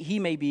state he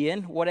may be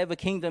in, whatever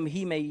kingdom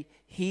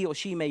he or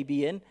she may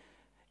be in,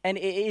 and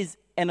it is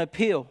an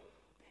appeal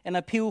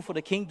for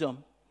the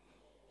kingdom.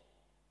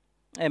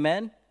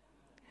 Amen.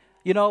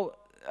 You know,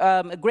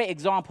 a great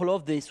example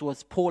of this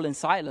was Paul and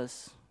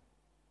Silas.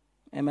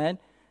 Amen.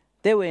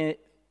 They were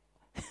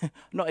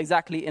not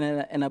exactly in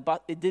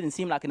it didn't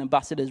seem like an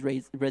ambassador's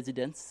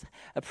residence,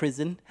 a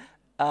prison.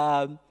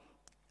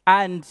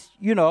 And,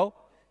 you know,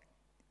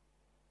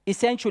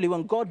 essentially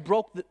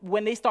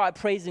when they started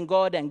praising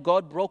God and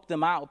God broke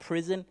them out of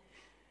prison,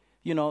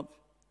 you know,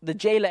 the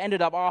jailer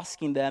ended up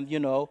asking them, you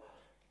know,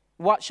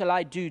 what shall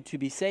I do to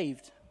be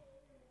saved?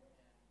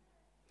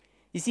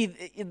 You see,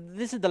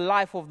 this is the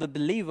life of the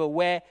believer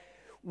where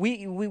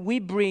we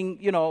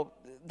bring, you know,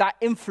 that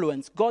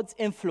influence, God's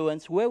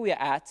influence where we're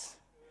at.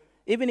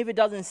 Even if it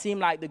doesn't seem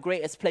like the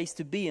greatest place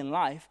to be in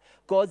life,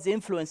 God's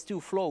influence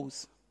still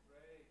flows.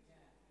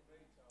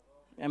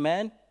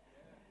 Amen?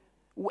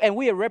 And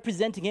we are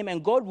representing him,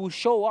 and God will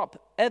show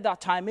up at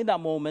that time, in that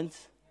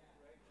moment.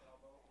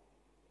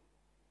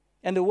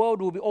 And the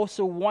world will be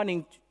also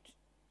wanting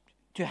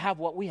to have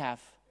what we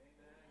have.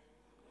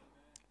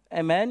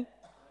 Amen?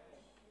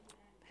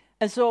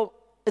 And so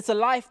it's a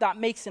life that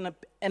makes an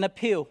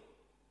appeal.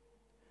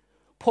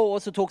 Paul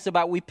also talks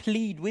about we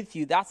plead with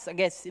you. That's, I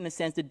guess, in a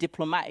sense, the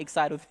diplomatic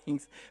side of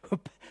things.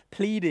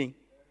 Pleading.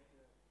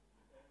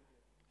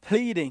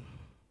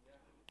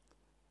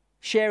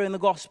 Sharing the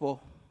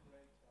gospel.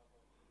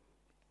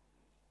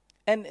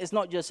 And it's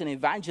not just an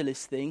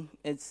evangelist thing.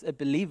 It's a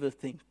believer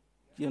thing,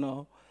 you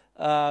know.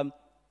 And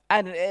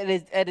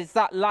it is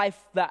that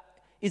life that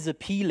is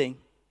appealing.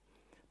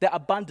 The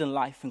abundant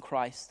life in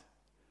Christ.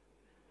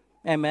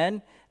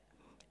 Amen.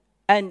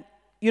 And,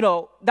 you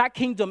know, that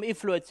kingdom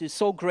influence is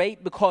so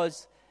great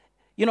because,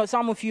 you know,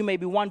 some of you may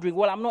be wondering,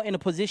 well, I'm not in a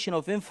position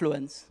of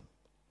influence.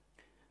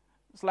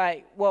 It's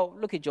like, well,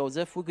 look at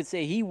Joseph. We could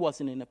say he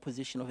wasn't in a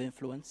position of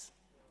influence.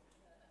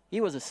 He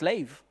was a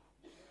slave.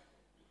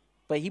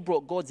 But he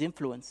brought God's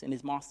influence in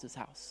his master's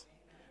house.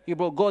 He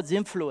brought God's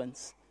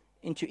influence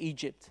into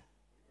Egypt.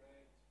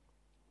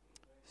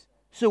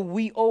 So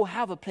we all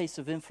have a place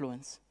of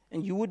influence.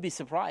 And you would be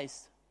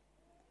surprised.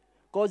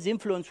 God's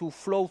influence will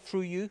flow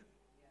through you.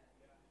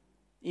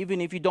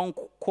 Even if you don't,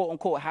 quote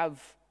unquote, have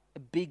a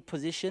big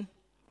position.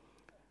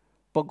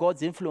 But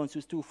God's influence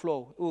will still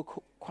flow. It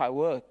will quite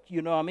work.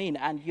 You know what I mean?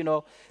 And, you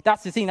know,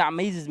 that's the thing that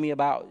amazes me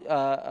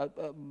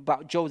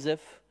about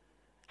Joseph.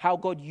 How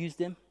God used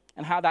him.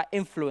 And how that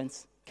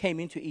influence came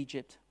into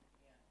Egypt.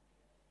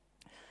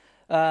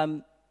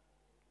 Right.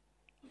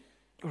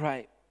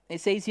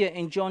 It says here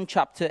in John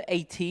chapter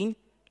 18,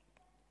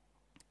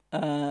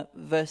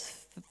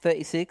 verse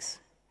 36.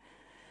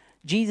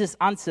 Jesus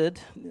answered,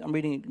 I'm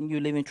reading New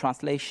Living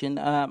Translation.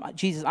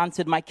 Jesus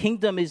answered, my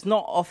kingdom is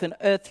not of an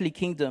earthly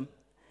kingdom.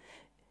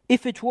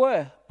 If it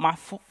were, my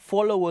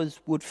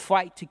followers would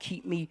fight to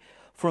keep me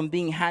from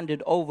being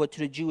handed over to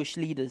the Jewish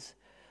leaders.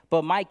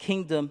 But my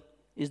kingdom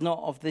is not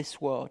of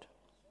this world.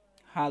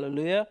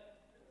 Hallelujah.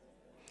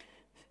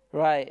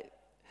 Right.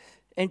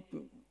 And,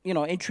 you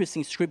know,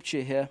 interesting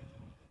scripture here.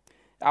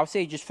 I'll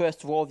say just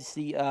first of all,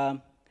 obviously,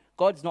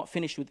 God's not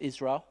finished with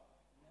Israel.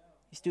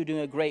 He's still doing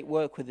a great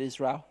work with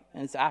Israel.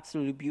 And it's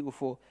absolutely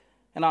beautiful.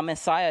 And our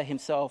Messiah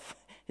himself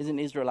is an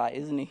Israelite,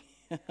 isn't he?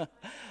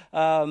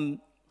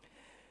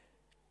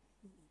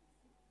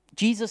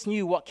 Jesus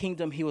knew what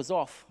kingdom he was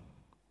of.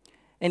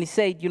 And he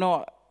said, you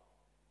know,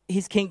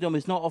 his kingdom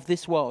is not of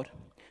this world.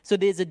 So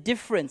there's a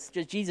difference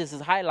that Jesus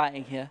is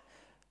highlighting here.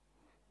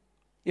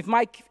 If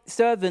my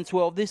servants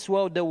were of this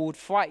world, they would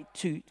fight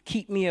to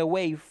keep me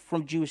away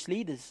from Jewish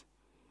leaders.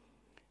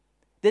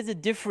 There's a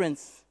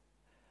difference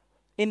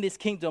in this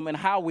kingdom and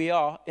how we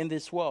are in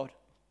this world.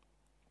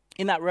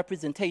 In that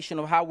representation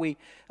of how we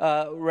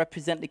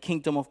represent the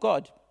kingdom of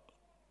God.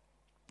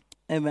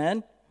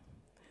 Amen.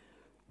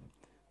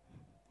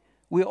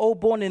 We're all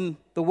born in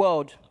the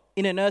world,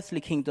 in an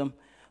earthly kingdom.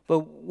 But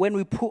when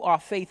we put our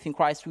faith in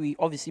Christ, we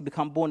obviously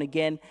become born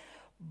again,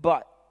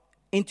 but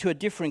into a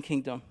different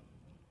kingdom.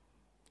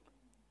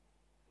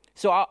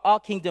 So our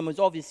kingdom is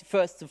obviously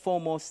first and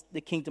foremost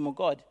the kingdom of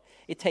God.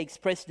 It takes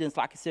precedence,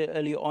 like I said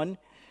earlier on.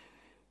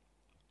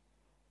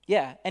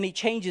 Yeah, and it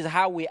changes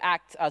how we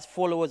act as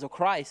followers of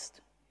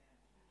Christ.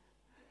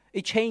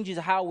 It changes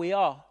how we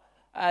are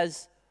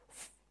as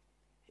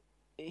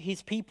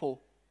his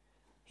people,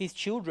 his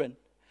children.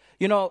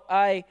 You know,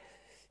 I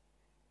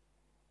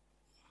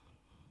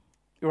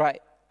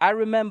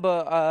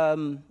remember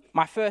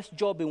my first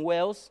job in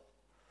Wales.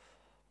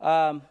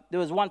 There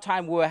was one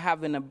time we were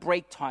having a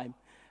break time.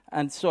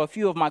 And so a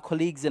few of my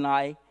colleagues and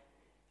I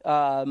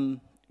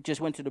just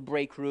went to the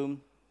break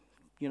room,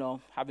 you know,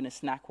 having a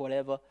snack,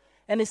 whatever.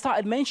 And they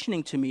started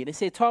mentioning to me, they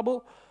said,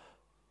 Thabo,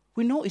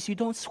 we notice you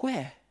don't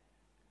swear.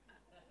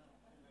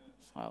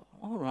 So,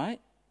 all right.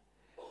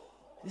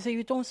 They say,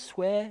 you don't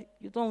swear.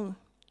 You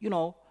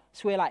don't,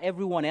 swear like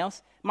everyone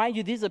else. Mind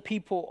you, these are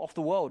people of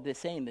the world. They're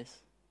saying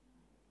this.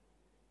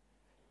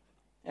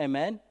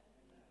 Amen.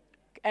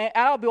 And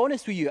I'll be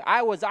honest with you,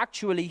 I was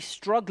actually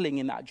struggling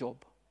in that job.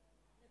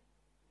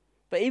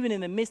 But even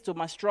in the midst of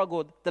my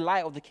struggle, the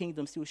light of the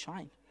kingdom still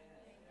shines.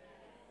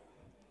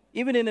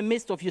 Even in the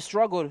midst of your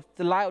struggle,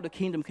 the light of the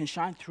kingdom can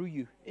shine through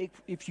you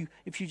if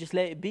you just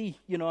let it be.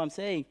 You know what I'm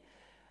saying?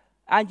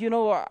 And you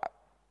know what?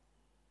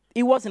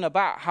 It wasn't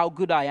about how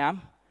good I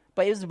am,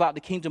 but it was about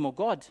the kingdom of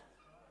God.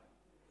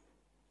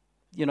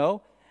 You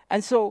know?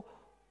 And so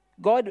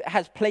God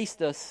has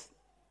placed us,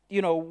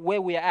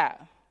 where we're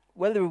at.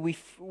 Whether we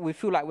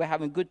feel like we're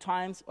having good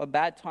times or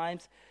bad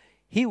times,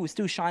 He will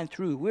still shine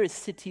through. We're a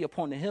city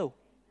upon a hill,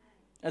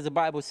 as the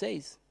Bible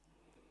says.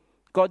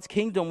 God's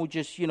kingdom will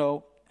just,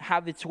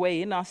 have its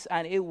way in us,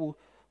 and it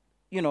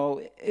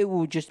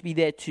will just be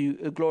there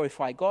to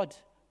glorify God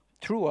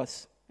through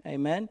us.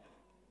 Amen.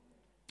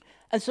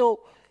 And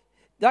so,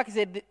 like I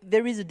said,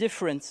 there is a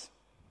difference.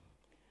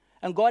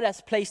 And God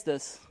has placed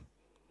us.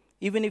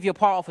 Even if you're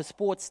part of a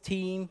sports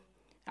team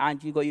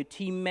and you got your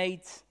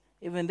teammates,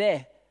 even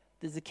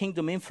there's a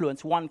kingdom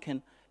influence one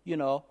can,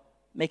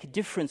 make a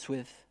difference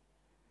with,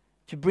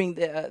 to bring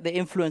the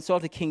influence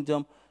of the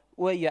kingdom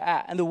where you're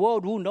at. And the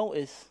world will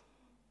notice.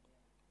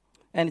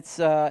 And it's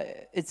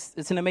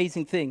an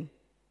amazing thing.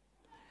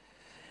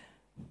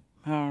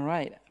 All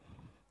right.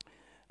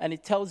 And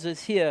it tells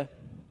us here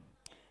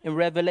in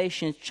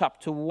Revelation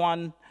chapter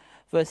 1,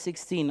 verse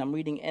 16. I'm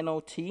reading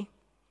NLT.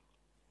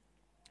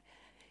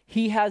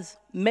 He has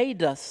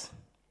made us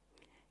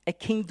a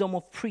kingdom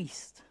of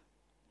priests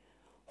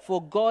for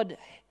God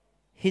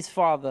his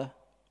Father.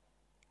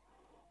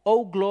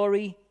 All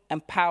glory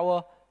and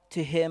power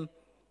to Him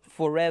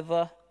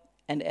forever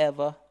and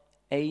ever.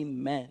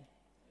 Amen.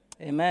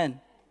 Amen.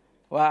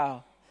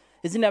 Wow.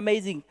 Isn't it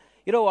amazing?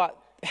 You know what?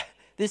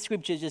 This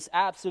scripture is just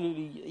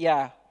absolutely,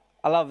 I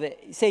love it.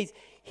 It says,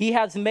 He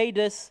has made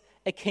us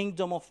a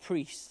kingdom of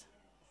priests.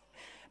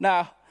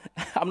 Now,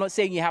 I'm not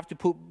saying you have to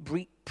put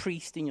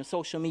priest in your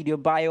social media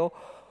bio,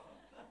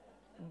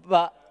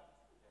 but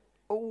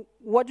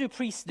what do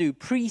priests do?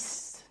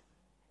 Priests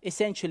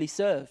essentially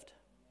served.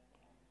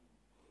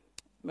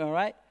 All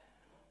right?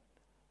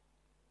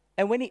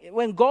 And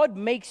when God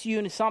makes you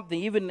into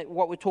something, even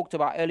what we talked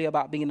about earlier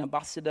about being an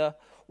ambassador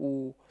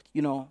or,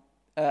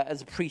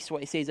 as a priest,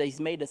 what He says that He's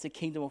made us a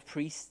kingdom of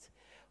priests,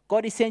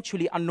 God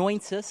essentially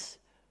anoints us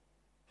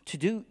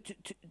to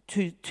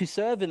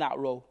serve in that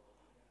role.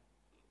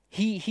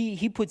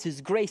 He puts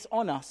His grace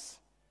on us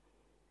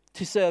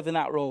to serve in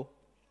that role.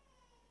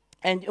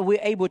 And we're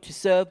able to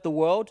serve the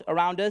world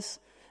around us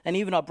and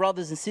even our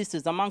brothers and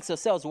sisters amongst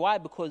ourselves. Why?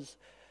 Because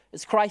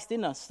it's Christ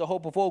in us, the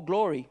hope of all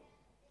glory.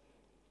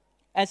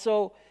 And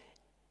so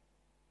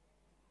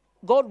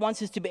God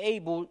wants us to be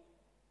able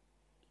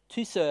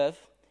to serve,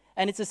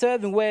 and it's a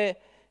serving where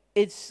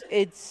it's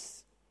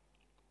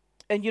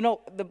and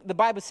the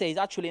Bible says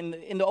actually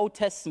in the Old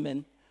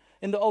Testament,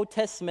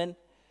 the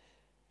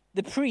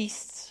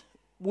priests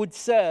would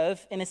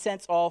serve in a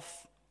sense of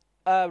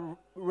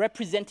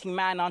representing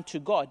man unto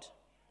God.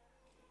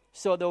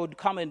 So they would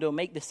come and they'll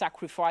make the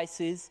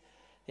sacrifices,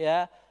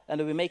 and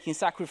they'll be making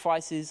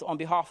sacrifices on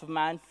behalf of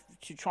man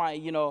to try,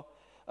 and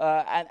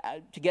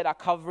to get our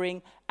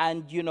covering,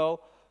 and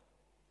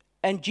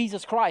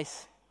Jesus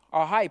Christ,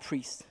 our high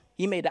priest,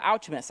 He made the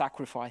ultimate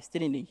sacrifice,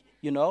 didn't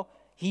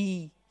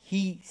He?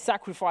 He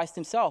sacrificed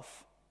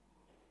Himself.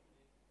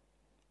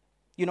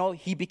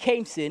 He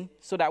became sin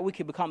so that we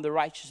could become the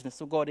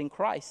righteousness of God in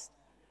Christ.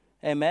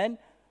 Amen.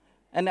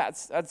 And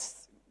that's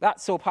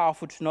so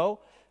powerful to know.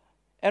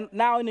 And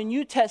now in the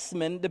New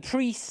Testament, the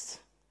priests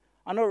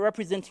are not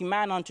representing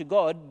man unto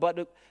God,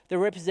 but they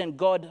represent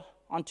God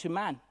unto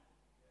man.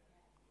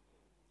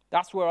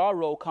 That's where our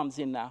role comes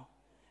in now.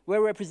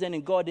 We're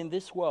representing God in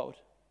this world.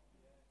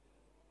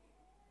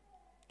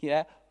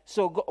 Yeah.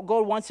 So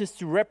God wants us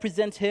to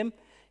represent Him.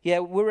 Yeah,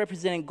 we're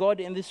representing God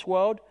in this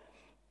world.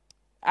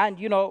 And,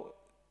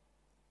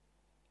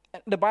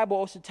 the Bible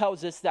also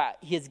tells us that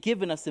He has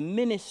given us a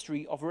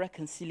ministry of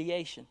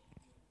reconciliation.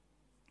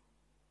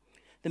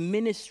 The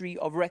ministry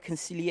of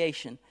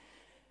reconciliation.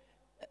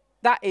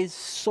 That is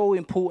so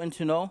important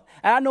to know.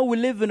 And I know we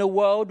live in a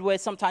world where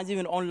sometimes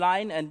even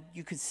online, and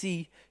you could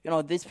see,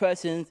 this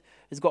person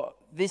has got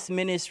this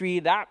ministry,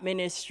 that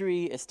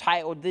ministry is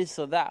titled this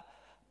or that.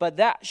 But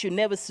that should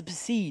never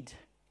supersede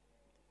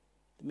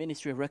the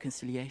ministry of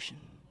reconciliation.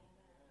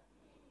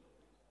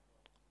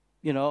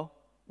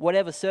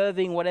 Whatever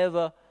serving,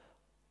 whatever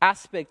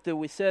aspect that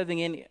we're serving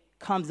in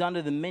comes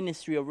under the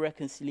ministry of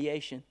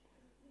reconciliation.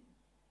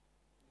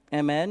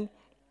 Amen.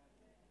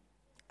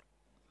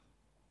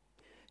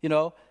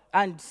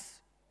 And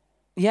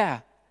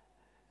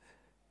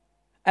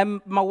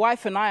And my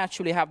wife and I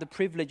actually have the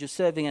privilege of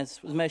serving,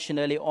 as was mentioned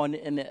earlier on,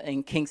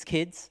 in King's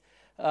Kids.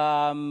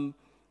 And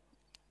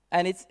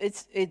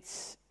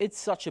it's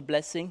such a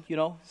blessing,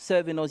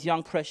 serving those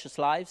young, precious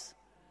lives.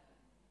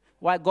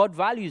 Why God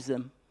values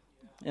them.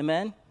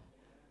 Amen.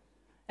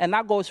 And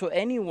that goes for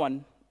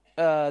anyone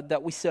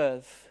that we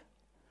serve,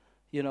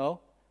 you know.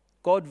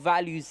 God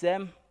values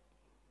them,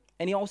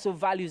 and he also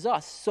values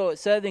us. So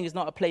serving is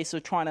not a place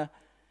of trying to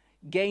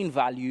gain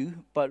value,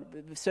 but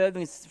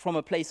serving is from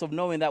a place of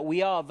knowing that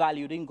we are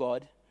valued in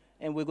God,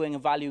 and we're going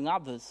and valuing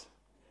others.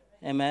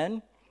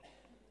 Amen.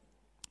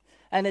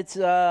 And it's,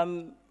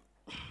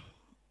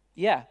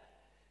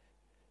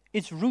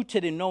 it's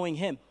rooted in knowing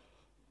him.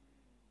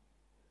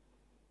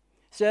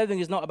 Serving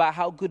is not about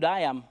how good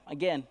I am.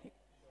 Again,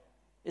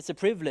 it's a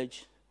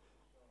privilege.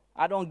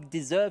 I don't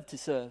deserve to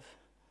serve.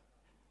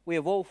 We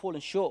have all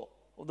fallen short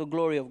of the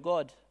glory of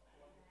God.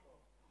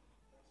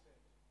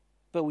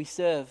 But we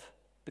serve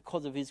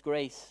because of his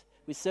grace.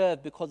 We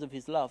serve because of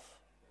his love.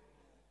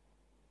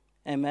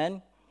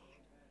 Amen.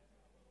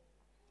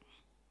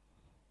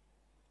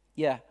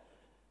 Yeah.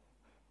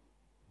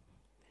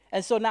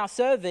 And so now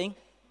serving,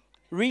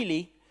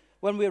 really,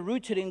 when we're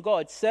rooted in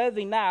God,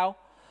 serving now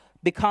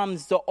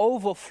becomes the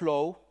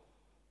overflow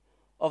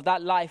of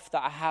that life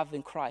that I have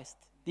in Christ,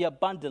 the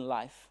abundant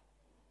life.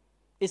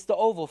 It's the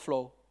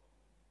overflow.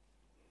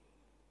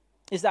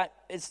 It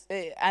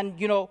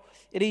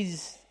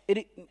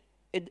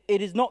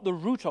is not the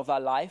root of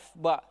that life,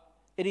 but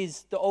it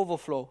is the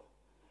overflow.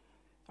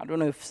 I don't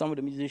know if some of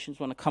the musicians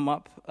want to come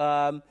up.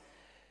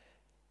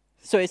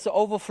 So it's the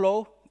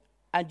overflow,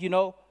 and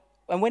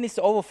when it's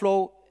the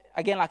overflow,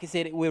 again, like I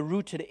said, we're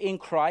rooted in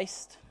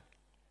Christ,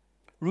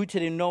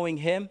 rooted in knowing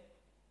him.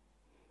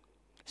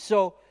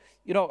 So,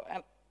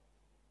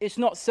 it's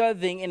not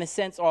serving in a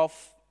sense of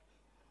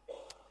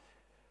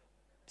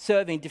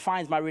serving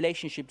defines my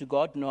relationship to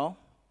God. No.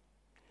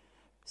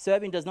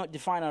 Serving does not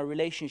define our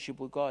relationship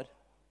with God.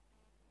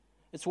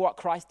 It's what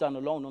Christ done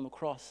alone on the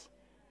cross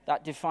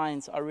that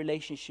defines our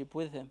relationship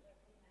with him.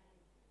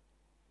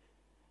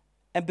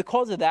 And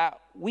because of that,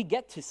 we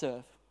get to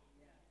serve.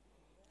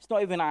 It's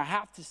not even I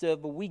have to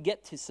serve, but we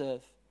get to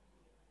serve.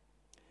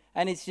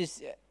 And it's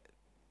just,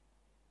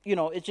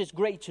 it's just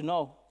great to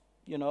know,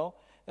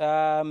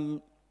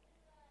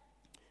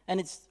 and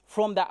it's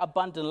from that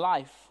abundant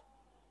life,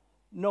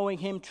 knowing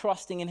him,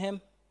 trusting in him,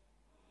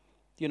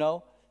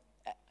 And,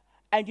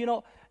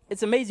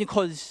 it's amazing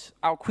because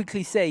I'll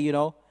quickly say,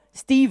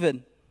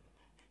 Stephen.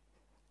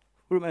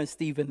 Remember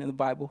Stephen in the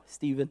Bible?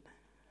 Stephen.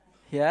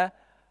 Yeah?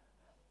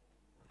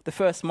 The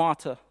first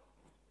martyr.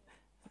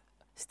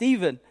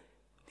 Stephen,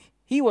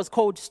 he was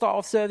called to start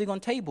off serving on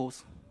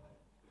tables.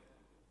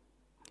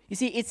 You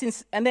see,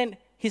 and then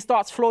he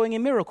starts flowing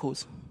in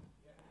miracles.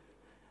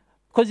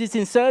 Because it's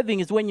in serving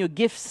is when your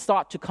gifts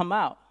start to come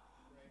out.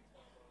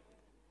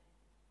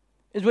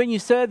 It's when you're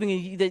serving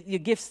your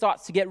gift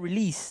starts to get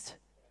released.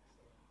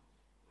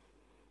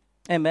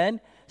 Amen.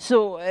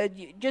 So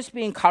just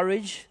be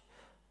encouraged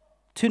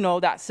to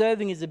know that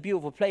serving is a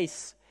beautiful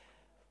place.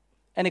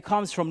 And it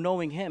comes from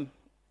knowing him.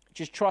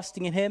 Just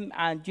trusting in him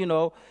and,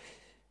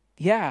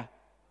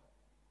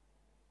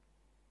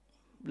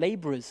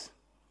 laborers.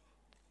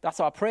 That's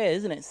our prayer,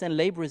 isn't it? Send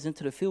laborers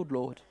into the field,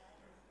 Lord.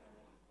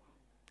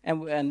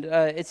 And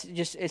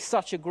it's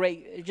such a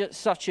great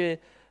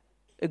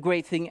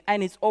thing.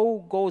 And it all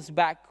goes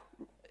back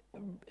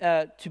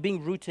to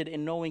being rooted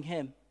in knowing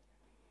him.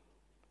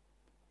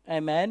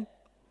 Amen.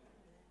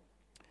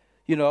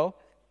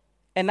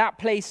 And that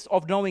place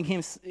of knowing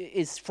him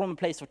is from a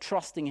place of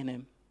trusting in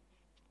him.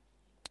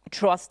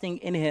 Trusting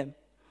in him.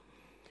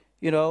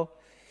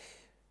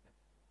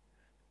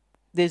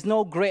 There's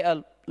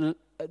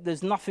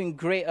nothing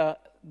greater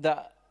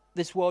that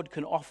this world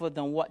can offer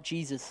than what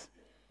Jesus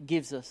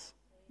gives us,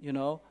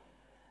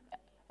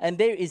 And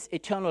there is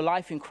eternal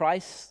life in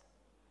Christ.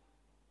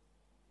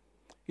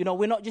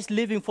 We're not just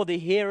living for the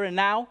here and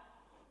now,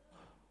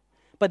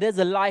 but there's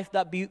a life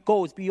that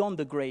goes beyond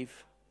the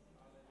grave.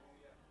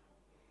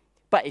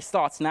 But it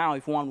starts now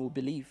if one will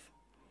believe.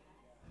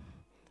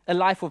 A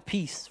life of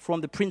peace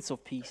from the Prince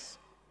of Peace.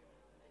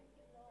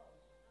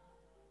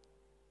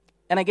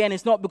 And again,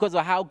 it's not because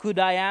of how good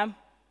I am,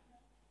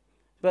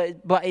 but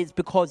it's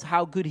because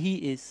how good he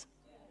is.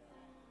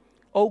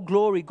 All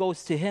glory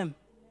goes to him.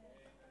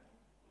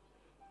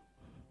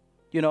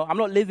 I'm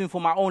not living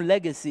for my own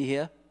legacy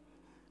here.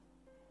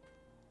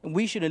 And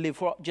we shouldn't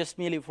live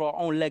merely for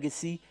our own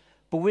legacy,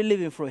 but we're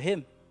living for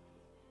him.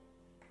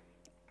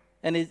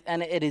 And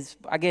it is,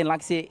 again,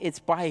 like I say, it's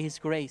by his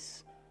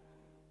grace.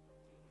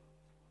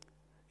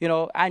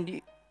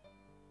 And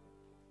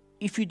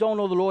if you don't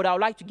know the Lord, I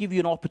would like to give you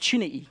an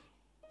opportunity.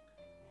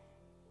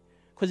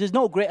 Because there's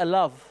no greater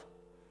love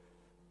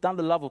than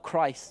the love of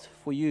Christ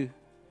for you.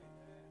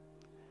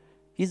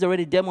 He's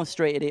already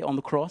demonstrated it on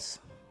the cross.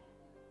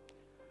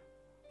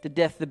 The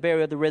death, the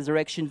burial, the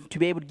resurrection, to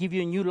be able to give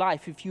you a new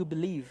life if you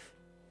believe.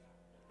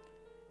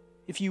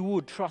 If you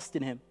would trust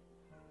in him.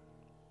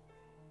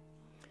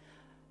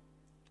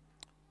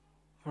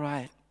 All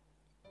right.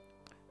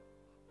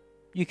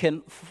 You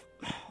can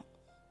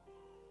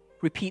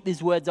repeat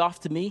these words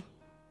after me,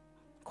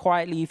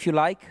 quietly if you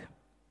like.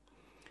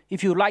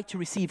 If you would like to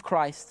receive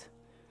Christ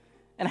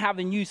and have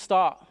a new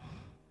start.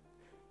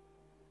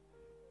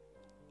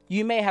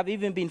 You may have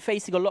even been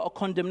facing a lot of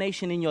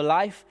condemnation in your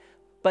life,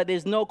 but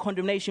there's no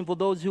condemnation for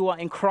those who are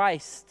in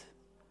Christ,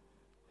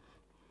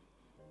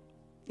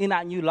 in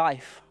that new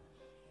life.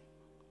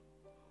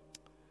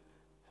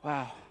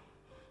 Wow.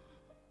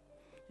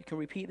 You can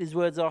repeat these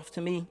words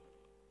after me.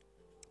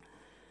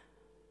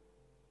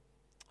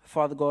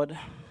 Father God,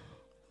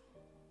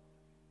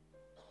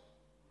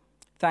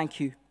 thank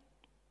you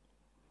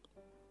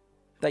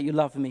that you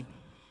love me.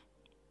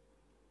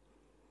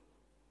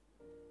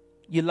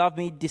 You love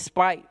me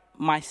despite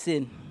my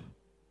sin.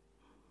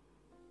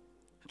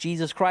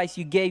 Jesus Christ,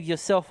 you gave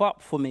yourself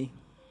up for me.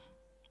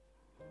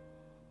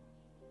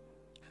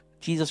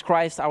 Jesus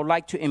Christ, I would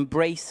like to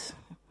embrace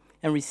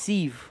and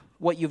receive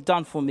what you've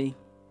done for me.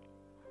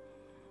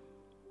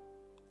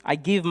 I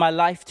give my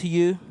life to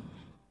you,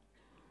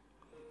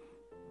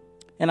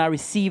 and I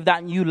receive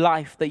that new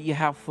life that you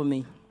have for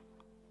me.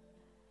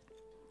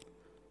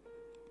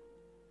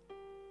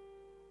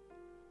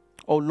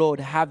 Oh Lord,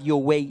 have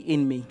your way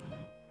in me.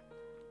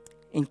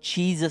 In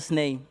Jesus'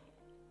 name,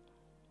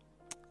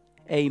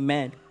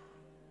 amen.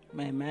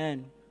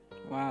 Amen.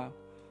 Wow.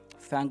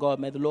 Thank God.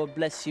 May the Lord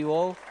bless you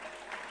all.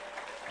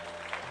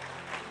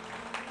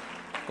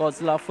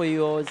 God's love for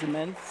you all is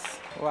immense.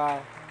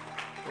 Wow.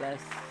 Bless.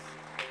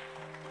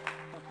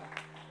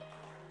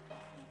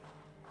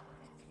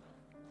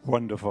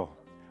 Wonderful.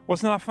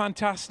 Wasn't that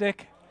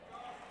fantastic?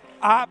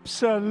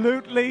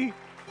 Absolutely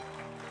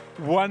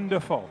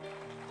wonderful.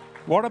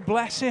 What a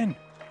blessing.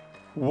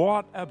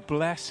 What a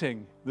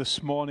blessing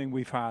this morning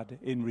we've had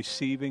in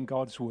receiving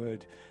God's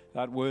word,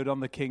 that word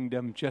on the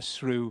kingdom just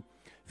through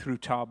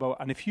Thabo.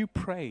 And if you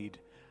prayed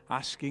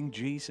asking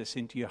Jesus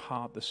into your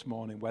heart this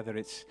morning, whether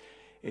it's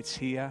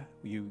here,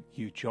 you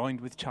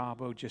joined with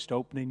Thabo, just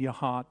opening your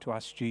heart to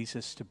ask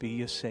Jesus to be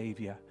your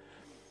Savior.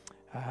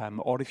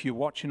 Or if you're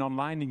watching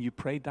online and you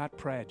prayed that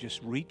prayer,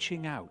 just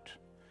reaching out,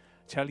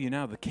 I tell you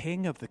now, the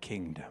King of the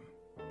kingdom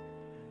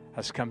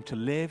has come to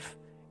live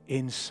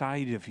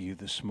inside of you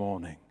this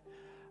morning.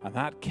 And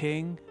that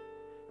King,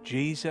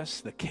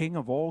 Jesus, the King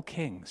of all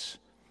kings,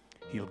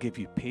 he'll give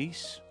you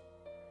peace,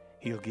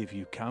 he'll give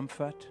you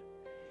comfort,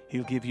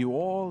 he'll give you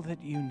all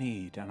that you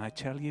need. And I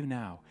tell you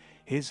now,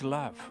 his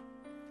love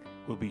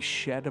will be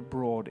shed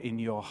abroad in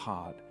your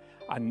heart.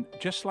 And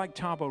just like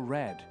Thabo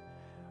read,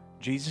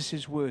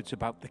 Jesus' words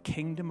about the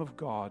kingdom of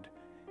God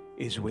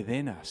is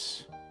within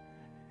us.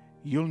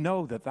 You'll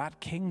know that that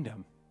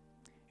kingdom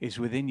is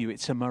within you.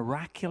 It's a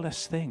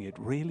miraculous thing. It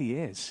really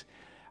is.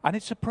 And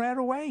it's a prayer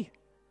away.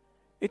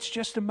 It's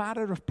just a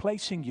matter of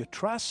placing your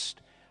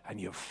trust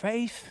and your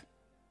faith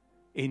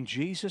in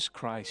Jesus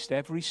Christ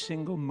every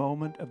single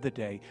moment of the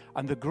day.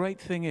 And the great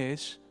thing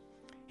is,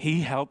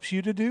 he helps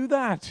you to do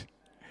that.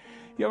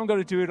 You haven't got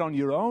to do it on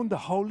your own. The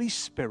Holy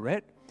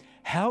Spirit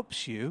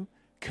helps you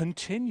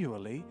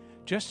continually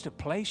just to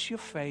place your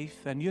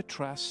faith and your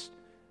trust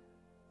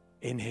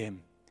in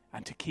him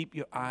and to keep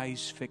your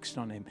eyes fixed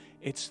on him.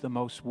 It's the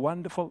most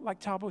wonderful,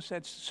 like Thabo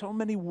said, so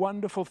many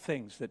wonderful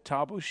things that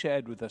Thabo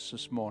shared with us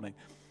this morning.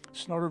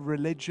 It's not a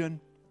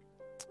religion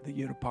that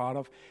you're a part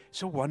of.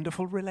 It's a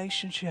wonderful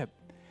relationship.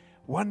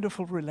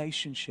 Wonderful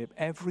relationship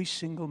every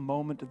single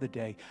moment of the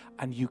day.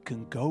 And you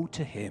can go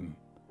to him,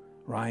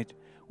 right,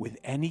 with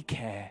any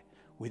care,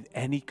 with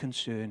any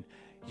concern.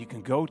 You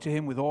can go to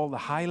him with all the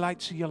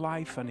highlights of your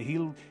life, and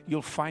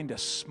you'll find a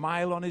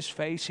smile on his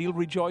face. He'll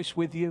rejoice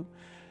with you.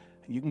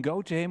 You can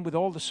go to him with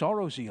all the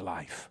sorrows of your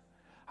life,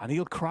 and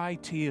he'll cry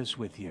tears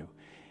with you.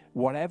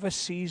 Whatever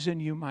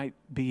season you might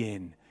be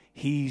in,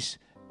 he's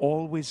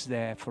always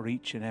there for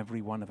each and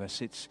every one of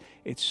us. It's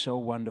so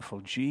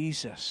wonderful.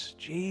 Jesus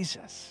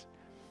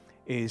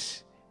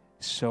is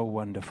so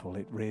wonderful.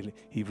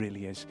 He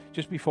really is.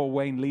 Just before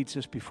Wayne leads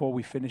us, before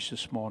we finish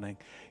this morning,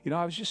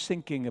 I was just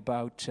thinking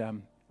about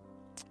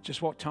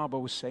just what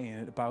Thabo was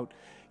saying about,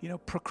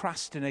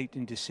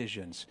 procrastinating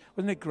decisions.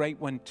 Wasn't it great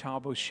when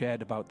Thabo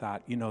shared about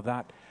that?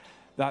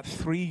 That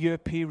 3-year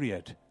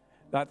period,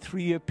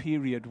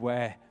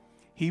 where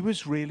he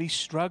was really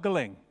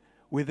struggling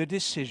with a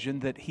decision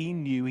that he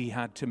knew he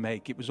had to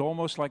make. It was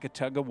almost like a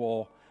tug of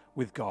war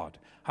with God.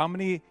 How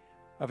many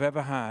have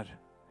ever had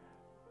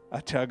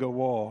a tug of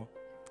war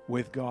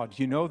with God?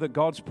 You know that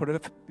God's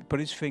put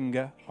his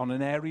finger on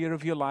an area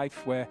of your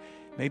life where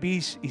maybe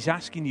he's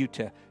asking you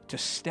to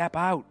step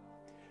out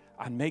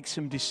and make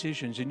some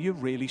decisions, and you're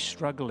really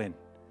struggling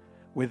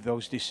with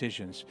those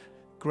decisions.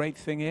 Great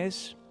thing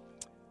is,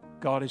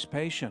 God is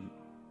patient.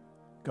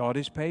 God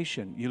is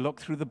patient. You look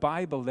through the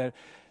Bible, there are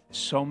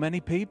so many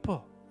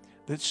people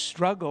that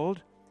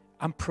struggled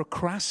and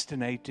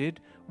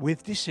procrastinated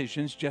with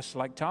decisions just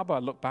like Thabo. I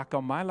look back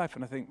on my life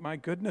and I think, my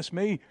goodness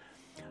me,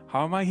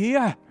 how am I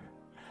here?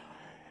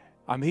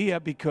 I'm here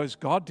because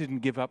God didn't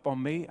give up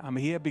on me. I'm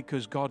here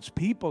because God's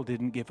people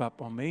didn't give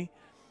up on me.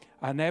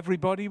 And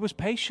everybody was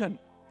patient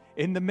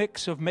in the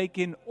mix of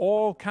making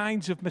all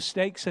kinds of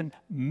mistakes and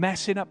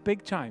messing up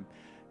big time.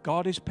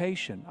 God is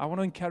patient. I want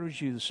to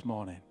encourage you this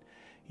morning.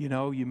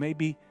 You may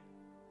be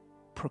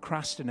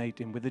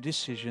procrastinating with a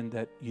decision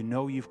that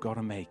you've got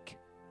to make,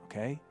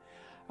 okay?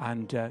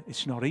 And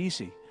it's not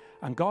easy.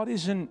 And God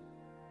isn't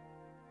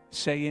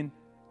saying,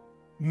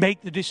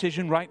 make the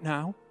decision right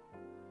now.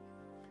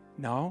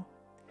 No,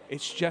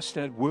 it's just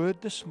a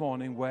word this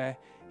morning where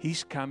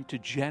he's come to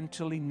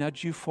gently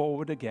nudge you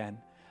forward again.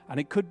 And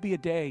it could be a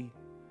day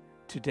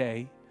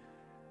today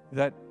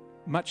that,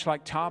 much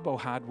like Thabo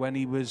had when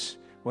he was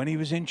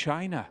in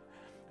China,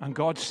 and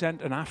God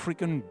sent an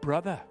African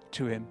brother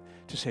to him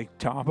to say,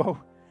 Thabo,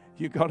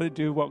 you got to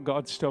do what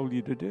God's told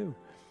you to do.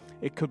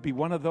 It could be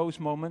one of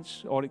those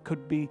moments, or it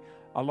could be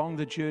along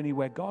the journey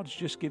where God's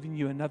just giving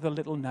you another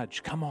little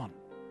nudge. Come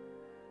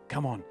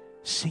on,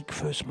 seek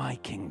first my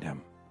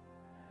kingdom.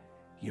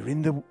 You're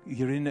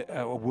in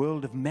a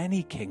world of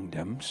many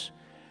kingdoms,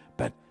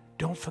 but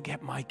don't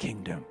forget my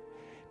kingdom,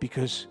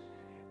 because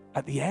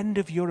at the end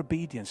of your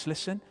obedience,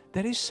 listen,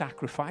 there is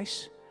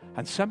sacrifice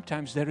and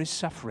sometimes there is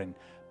suffering,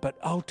 but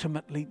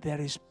ultimately there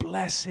is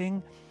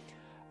blessing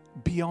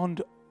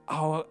beyond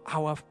our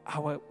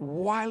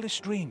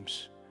wildest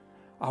dreams.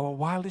 Our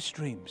wildest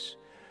dreams.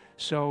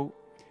 So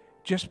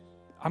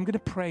I'm going to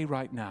pray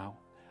right now.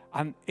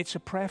 And it's a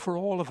prayer for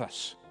all of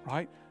us,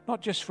 right?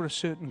 Not just for a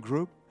certain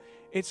group.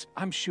 It's,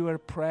 I'm sure, a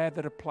prayer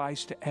that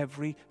applies to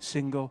every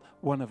single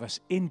one of us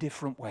in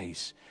different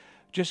ways.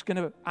 Just going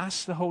to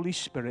ask the Holy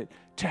Spirit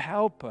to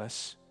help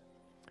us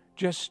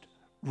just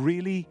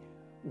really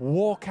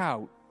walk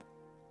out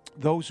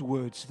those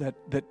words that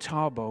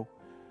Thabo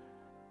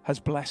has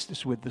blessed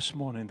us with this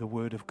morning, the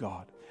Word of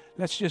God.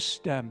 Let's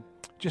just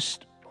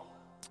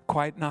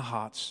quieten our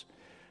hearts.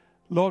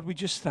 Lord, we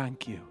just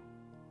thank you.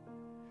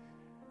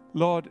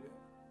 Lord,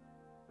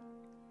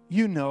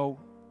 you know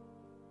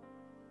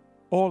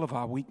all of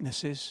our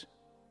weaknesses.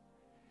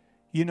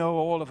 You know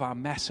all of our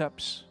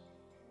mess-ups.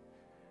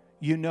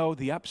 You know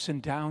the ups and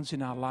downs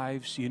in our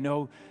lives. You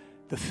know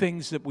the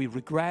things that we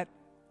regret,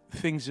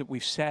 things that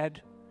we've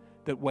said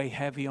that weigh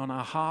heavy on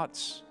our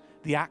hearts,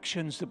 the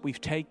actions that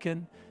we've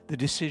taken, the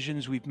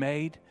decisions we've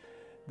made,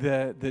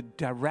 the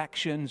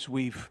directions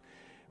we've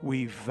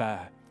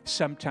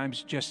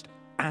sometimes just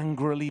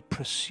angrily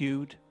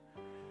pursued.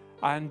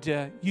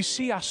 And you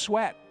see our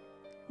sweat,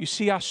 you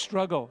see our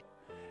struggle,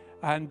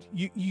 and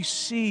you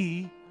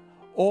see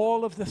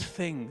all of the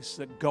things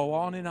that go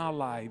on in our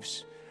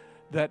lives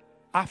that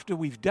after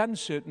we've done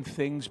certain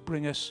things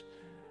bring us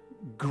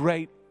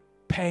great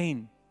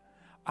pain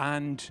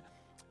and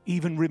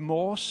even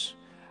remorse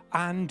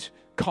and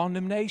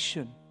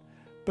condemnation.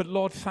 But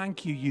Lord,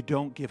 thank you, you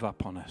don't give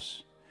up on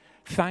us.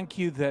 Thank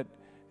you that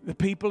the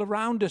people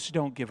around us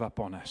don't give up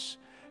on us.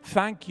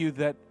 Thank you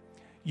that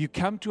you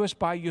come to us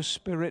by your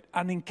Spirit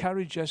and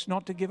encourage us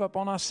not to give up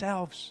on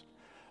ourselves.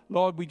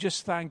 Lord, we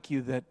just thank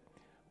you that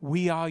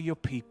we are your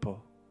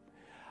people.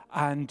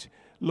 And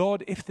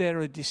Lord, if there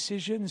are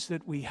decisions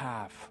that we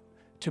have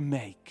to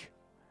make,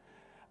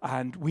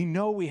 and we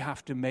know we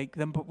have to make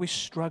them, but we're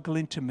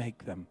struggling to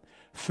make them.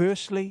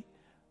 Firstly,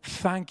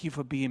 thank you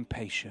for being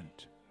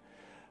patient.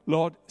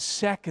 Lord,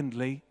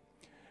 secondly,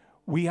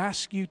 we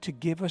ask you to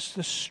give us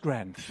the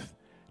strength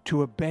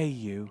to obey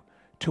you,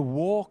 to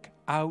walk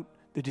out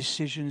the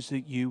decisions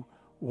that you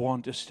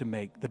want us to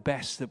make, the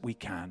best that we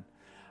can.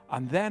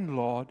 And then,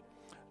 Lord,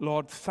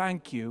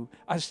 thank you,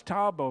 as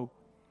Thabo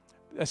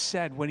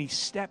said when he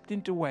stepped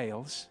into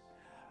Wales,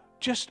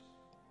 just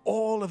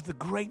all of the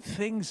great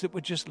things that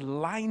were just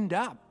lined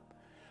up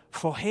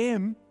for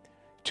him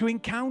to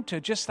encounter.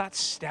 Just that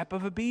step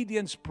of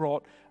obedience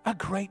brought a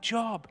great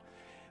job,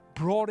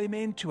 brought him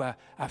into a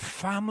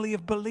family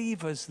of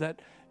believers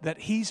that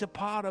he's a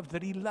part of,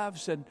 that he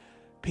loves, and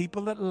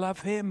people that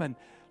love him. And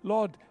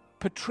Lord,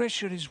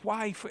 Patricia, his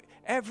wife,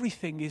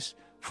 everything is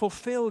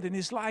fulfilled in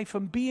his life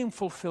and being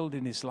fulfilled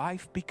in his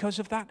life because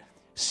of that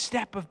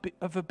step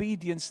of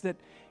obedience that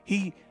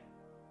he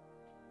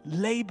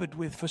labored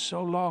with for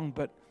so long.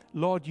 But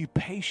Lord, you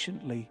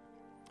patiently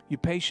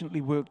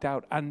worked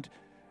out. And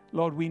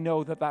Lord, we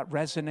know that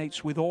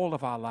resonates with all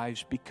of our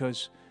lives,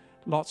 because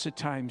lots of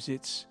times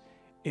it's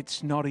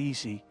not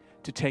easy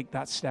to take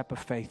that step of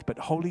faith. But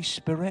Holy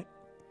Spirit,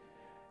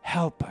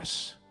 help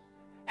us,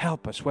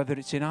 whether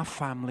it's in our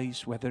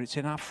families, whether it's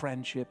in our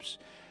friendships,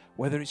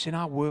 whether it's in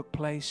our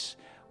workplace,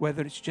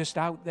 whether it's just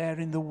out there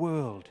in the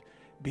world,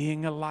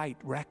 being a light,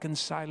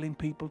 reconciling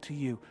people to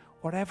you,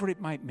 whatever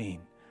it might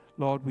mean.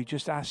 Lord, we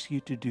just ask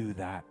you to do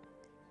that.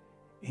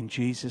 In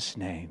Jesus'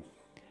 name,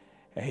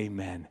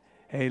 amen.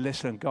 Hey,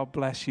 listen, God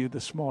bless you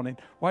this morning.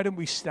 Why don't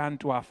we stand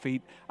to our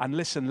feet and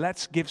listen,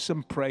 let's give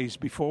some praise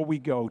before we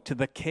go to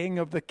the King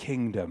of the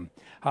Kingdom.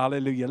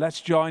 Hallelujah.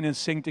 Let's join and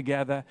sing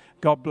together.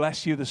 God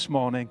bless you this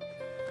morning.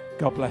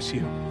 God bless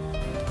you.